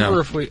don't remember No.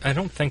 if we. I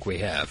don't think we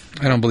have.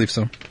 I don't believe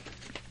so.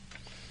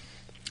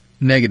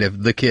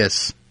 Negative. The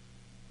kiss.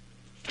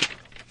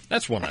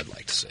 That's one I'd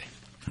like to see.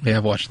 We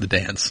have watched the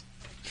dance.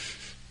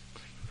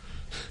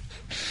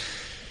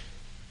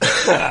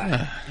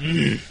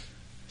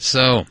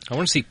 So I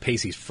want to see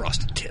Pacey's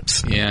frosted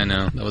tips. Yeah, I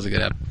know. That was a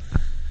good app.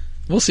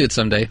 We'll see it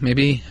someday.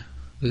 Maybe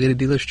we'll get a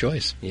dealer's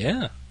choice.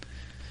 Yeah.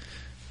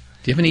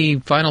 Do you have any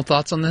final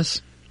thoughts on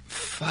this?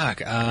 Fuck.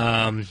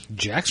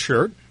 Jack's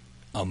shirt,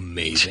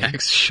 amazing.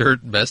 Jack's shirt,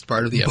 best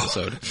part of the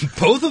episode.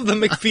 Both of the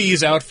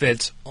McPhee's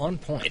outfits on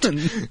point.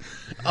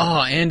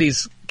 Oh,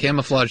 Andy's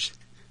camouflage.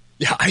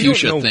 Yeah, I don't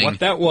fuchsia know thing. what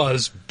that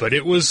was, but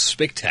it was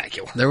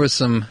spectacular. There was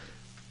some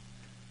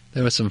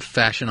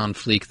fashion on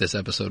fleek this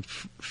episode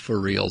for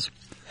reals.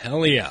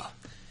 Hell yeah.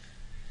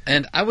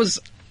 And I was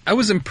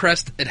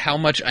impressed at how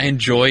much I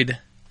enjoyed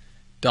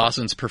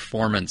Dawson's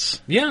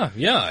performance. Yeah.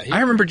 I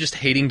remember just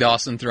hating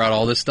Dawson throughout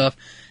all this stuff.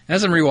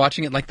 As I'm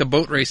rewatching it, like the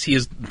boat race, he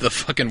is the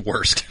fucking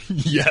worst.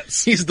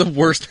 Yes. He's the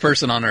worst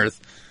person on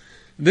earth.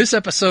 This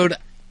episode,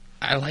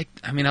 I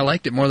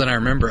liked it more than I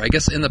remember. I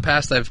guess in the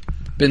past I've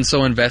been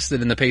so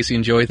invested in the Pacey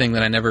and Joey thing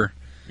that I never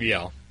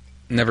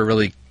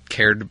really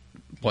cared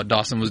what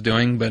Dawson was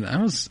doing, but I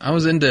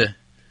was into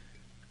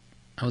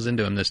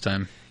him this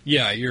time.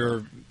 Yeah,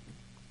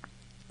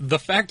 the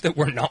fact that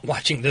we're not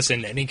watching this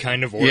in any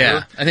kind of order.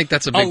 Yeah, I think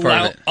that's a big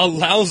part of it.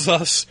 Allows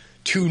us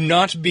to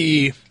not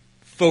be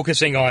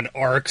focusing on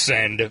arcs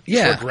and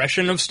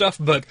progression of stuff,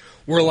 but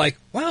we're like,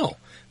 wow,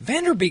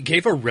 Vanderbeek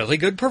gave a really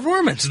good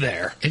performance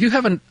there. If you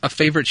have a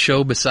favorite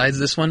show besides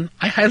this one,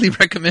 I highly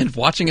recommend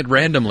watching it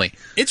randomly.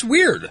 It's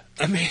weird.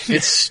 I mean,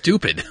 it's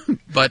stupid,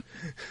 but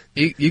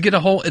you get a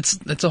whole.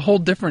 It's a whole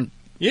different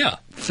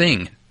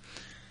thing.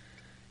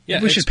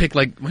 Yeah, we should pick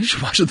we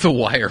should watch The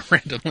Wire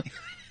randomly.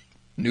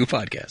 New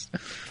podcast.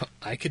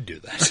 I could do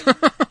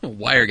that.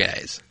 Wire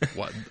guys.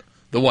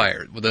 The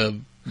Wire with a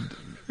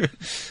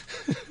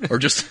or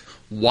just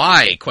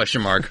why ?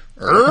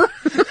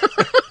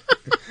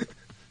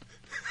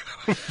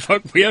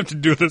 Fuck, we have to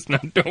do this now,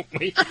 don't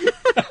we?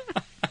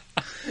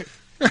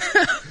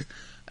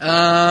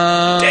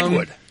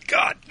 Deadwood.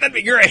 God, that'd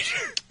be great.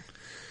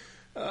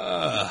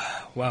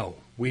 Wow,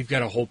 we've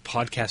got a whole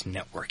podcast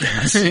network.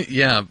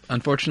 Yeah,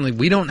 unfortunately,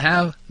 we don't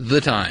have the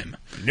time.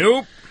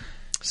 Nope.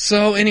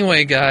 So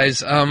anyway,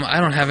 guys, I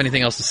don't have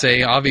anything else to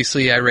say.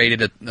 Obviously, I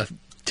rated a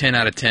 10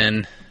 out of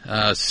 10.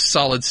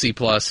 Solid C+.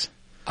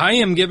 I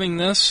am giving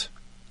this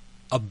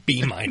a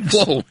B-.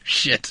 Whoa,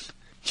 shit.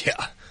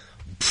 Yeah.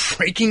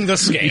 Breaking the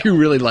scale. You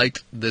really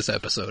liked this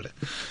episode.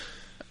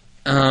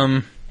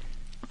 Yeah.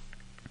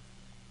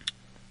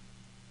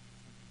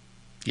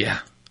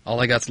 All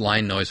I got's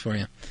line noise for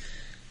you.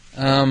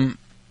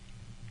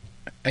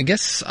 I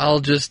guess I'll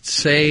just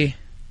say,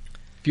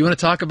 if you want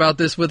to talk about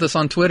this with us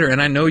on Twitter,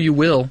 and I know you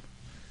will,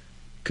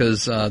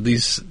 because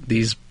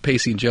these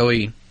Pacey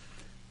Joey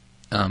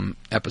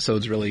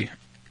episodes really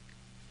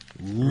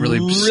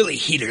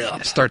heat it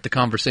up. Start the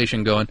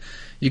conversation going.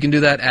 You can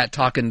do that at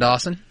Talkin'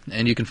 Dawson,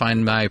 and you can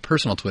find my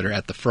personal Twitter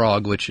at The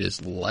Frog, which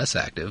is less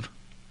active.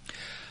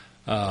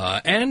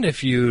 And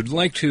if you'd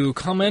like to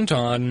comment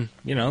on,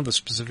 the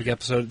specific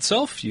episode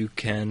itself, you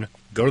can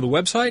go to the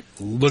website,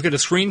 look at a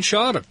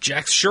screenshot of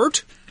Jack's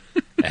shirt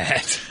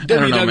at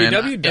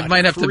www.freakoftheweek.com. It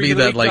might have to be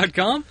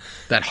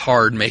that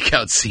hard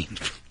makeout scene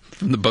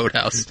from the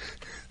boathouse.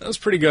 That was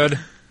pretty good.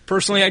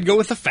 Personally, I'd go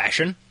with the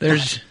fashion.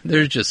 There's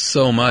just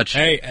so much.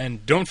 Hey,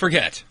 and don't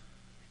forget,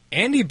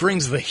 Andy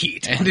brings the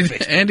heat.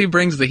 Andy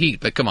brings the heat.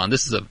 But come on,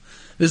 this is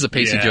a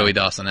Pacey Joey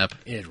Dawson ep.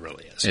 It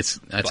really is.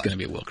 That's going to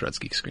be a Will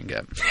Krutsky screen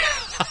cap.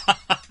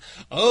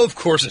 Of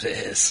course it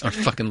is. Or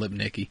fucking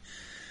Lipnicki.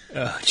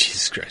 Oh,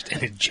 Jesus Christ.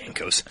 And it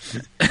Jankos.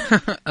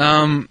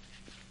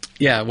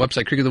 Yeah,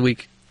 website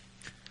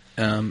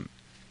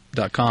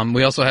creekoftheweek.com.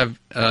 We also have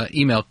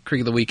email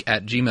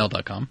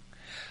creekoftheweek@gmail.com.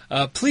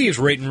 Please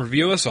rate and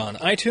review us on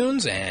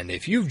iTunes, and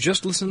if you've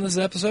just listened to this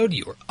episode,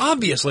 you are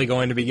obviously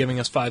going to be giving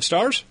us 5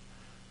 stars.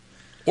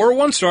 Or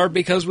 1 star,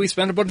 because we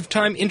spent a bunch of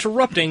time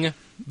interrupting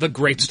the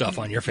great stuff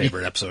on your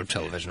favorite episode of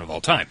television of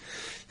all time.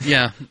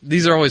 Yeah,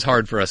 these are always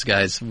hard for us,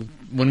 guys.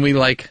 When we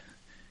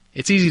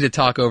it's easy to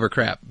talk over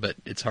crap, but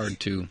it's hard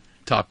to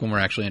talk when we're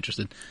actually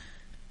interested.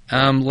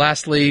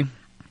 Lastly,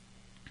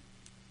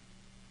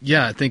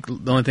 I think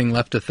the only thing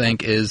left to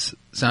thank is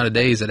Sound of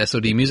Days at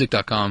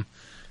sodmusic.com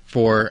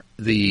for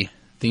the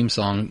theme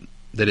song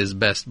that is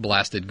best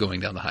blasted going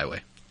down the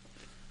highway.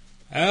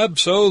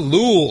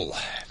 Absolute.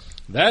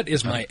 That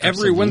is my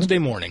every Wednesday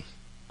morning.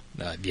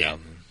 Yeah.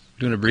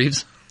 Doing a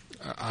briefs?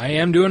 I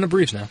am doing a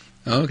briefs now.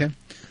 Oh, okay.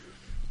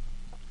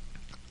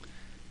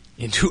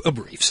 Into a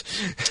briefs.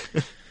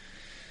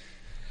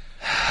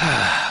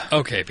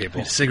 Okay,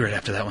 people. I need a cigarette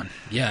after that one.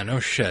 Yeah, no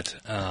shit.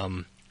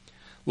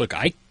 Look,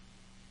 I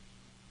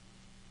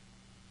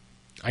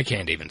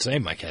can't even say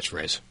my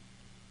catchphrase.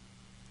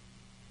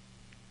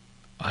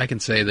 I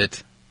can say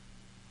that...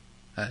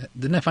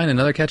 didn't I find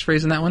another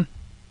catchphrase in that one?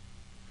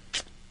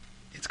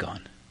 It's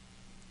gone.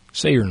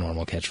 Say your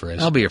normal catchphrase.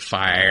 I'll be your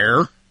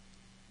fire.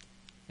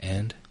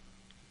 And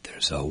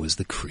there's always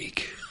the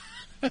creek.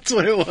 That's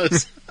what it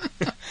was.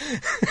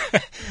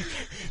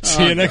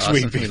 See you next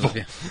week, people.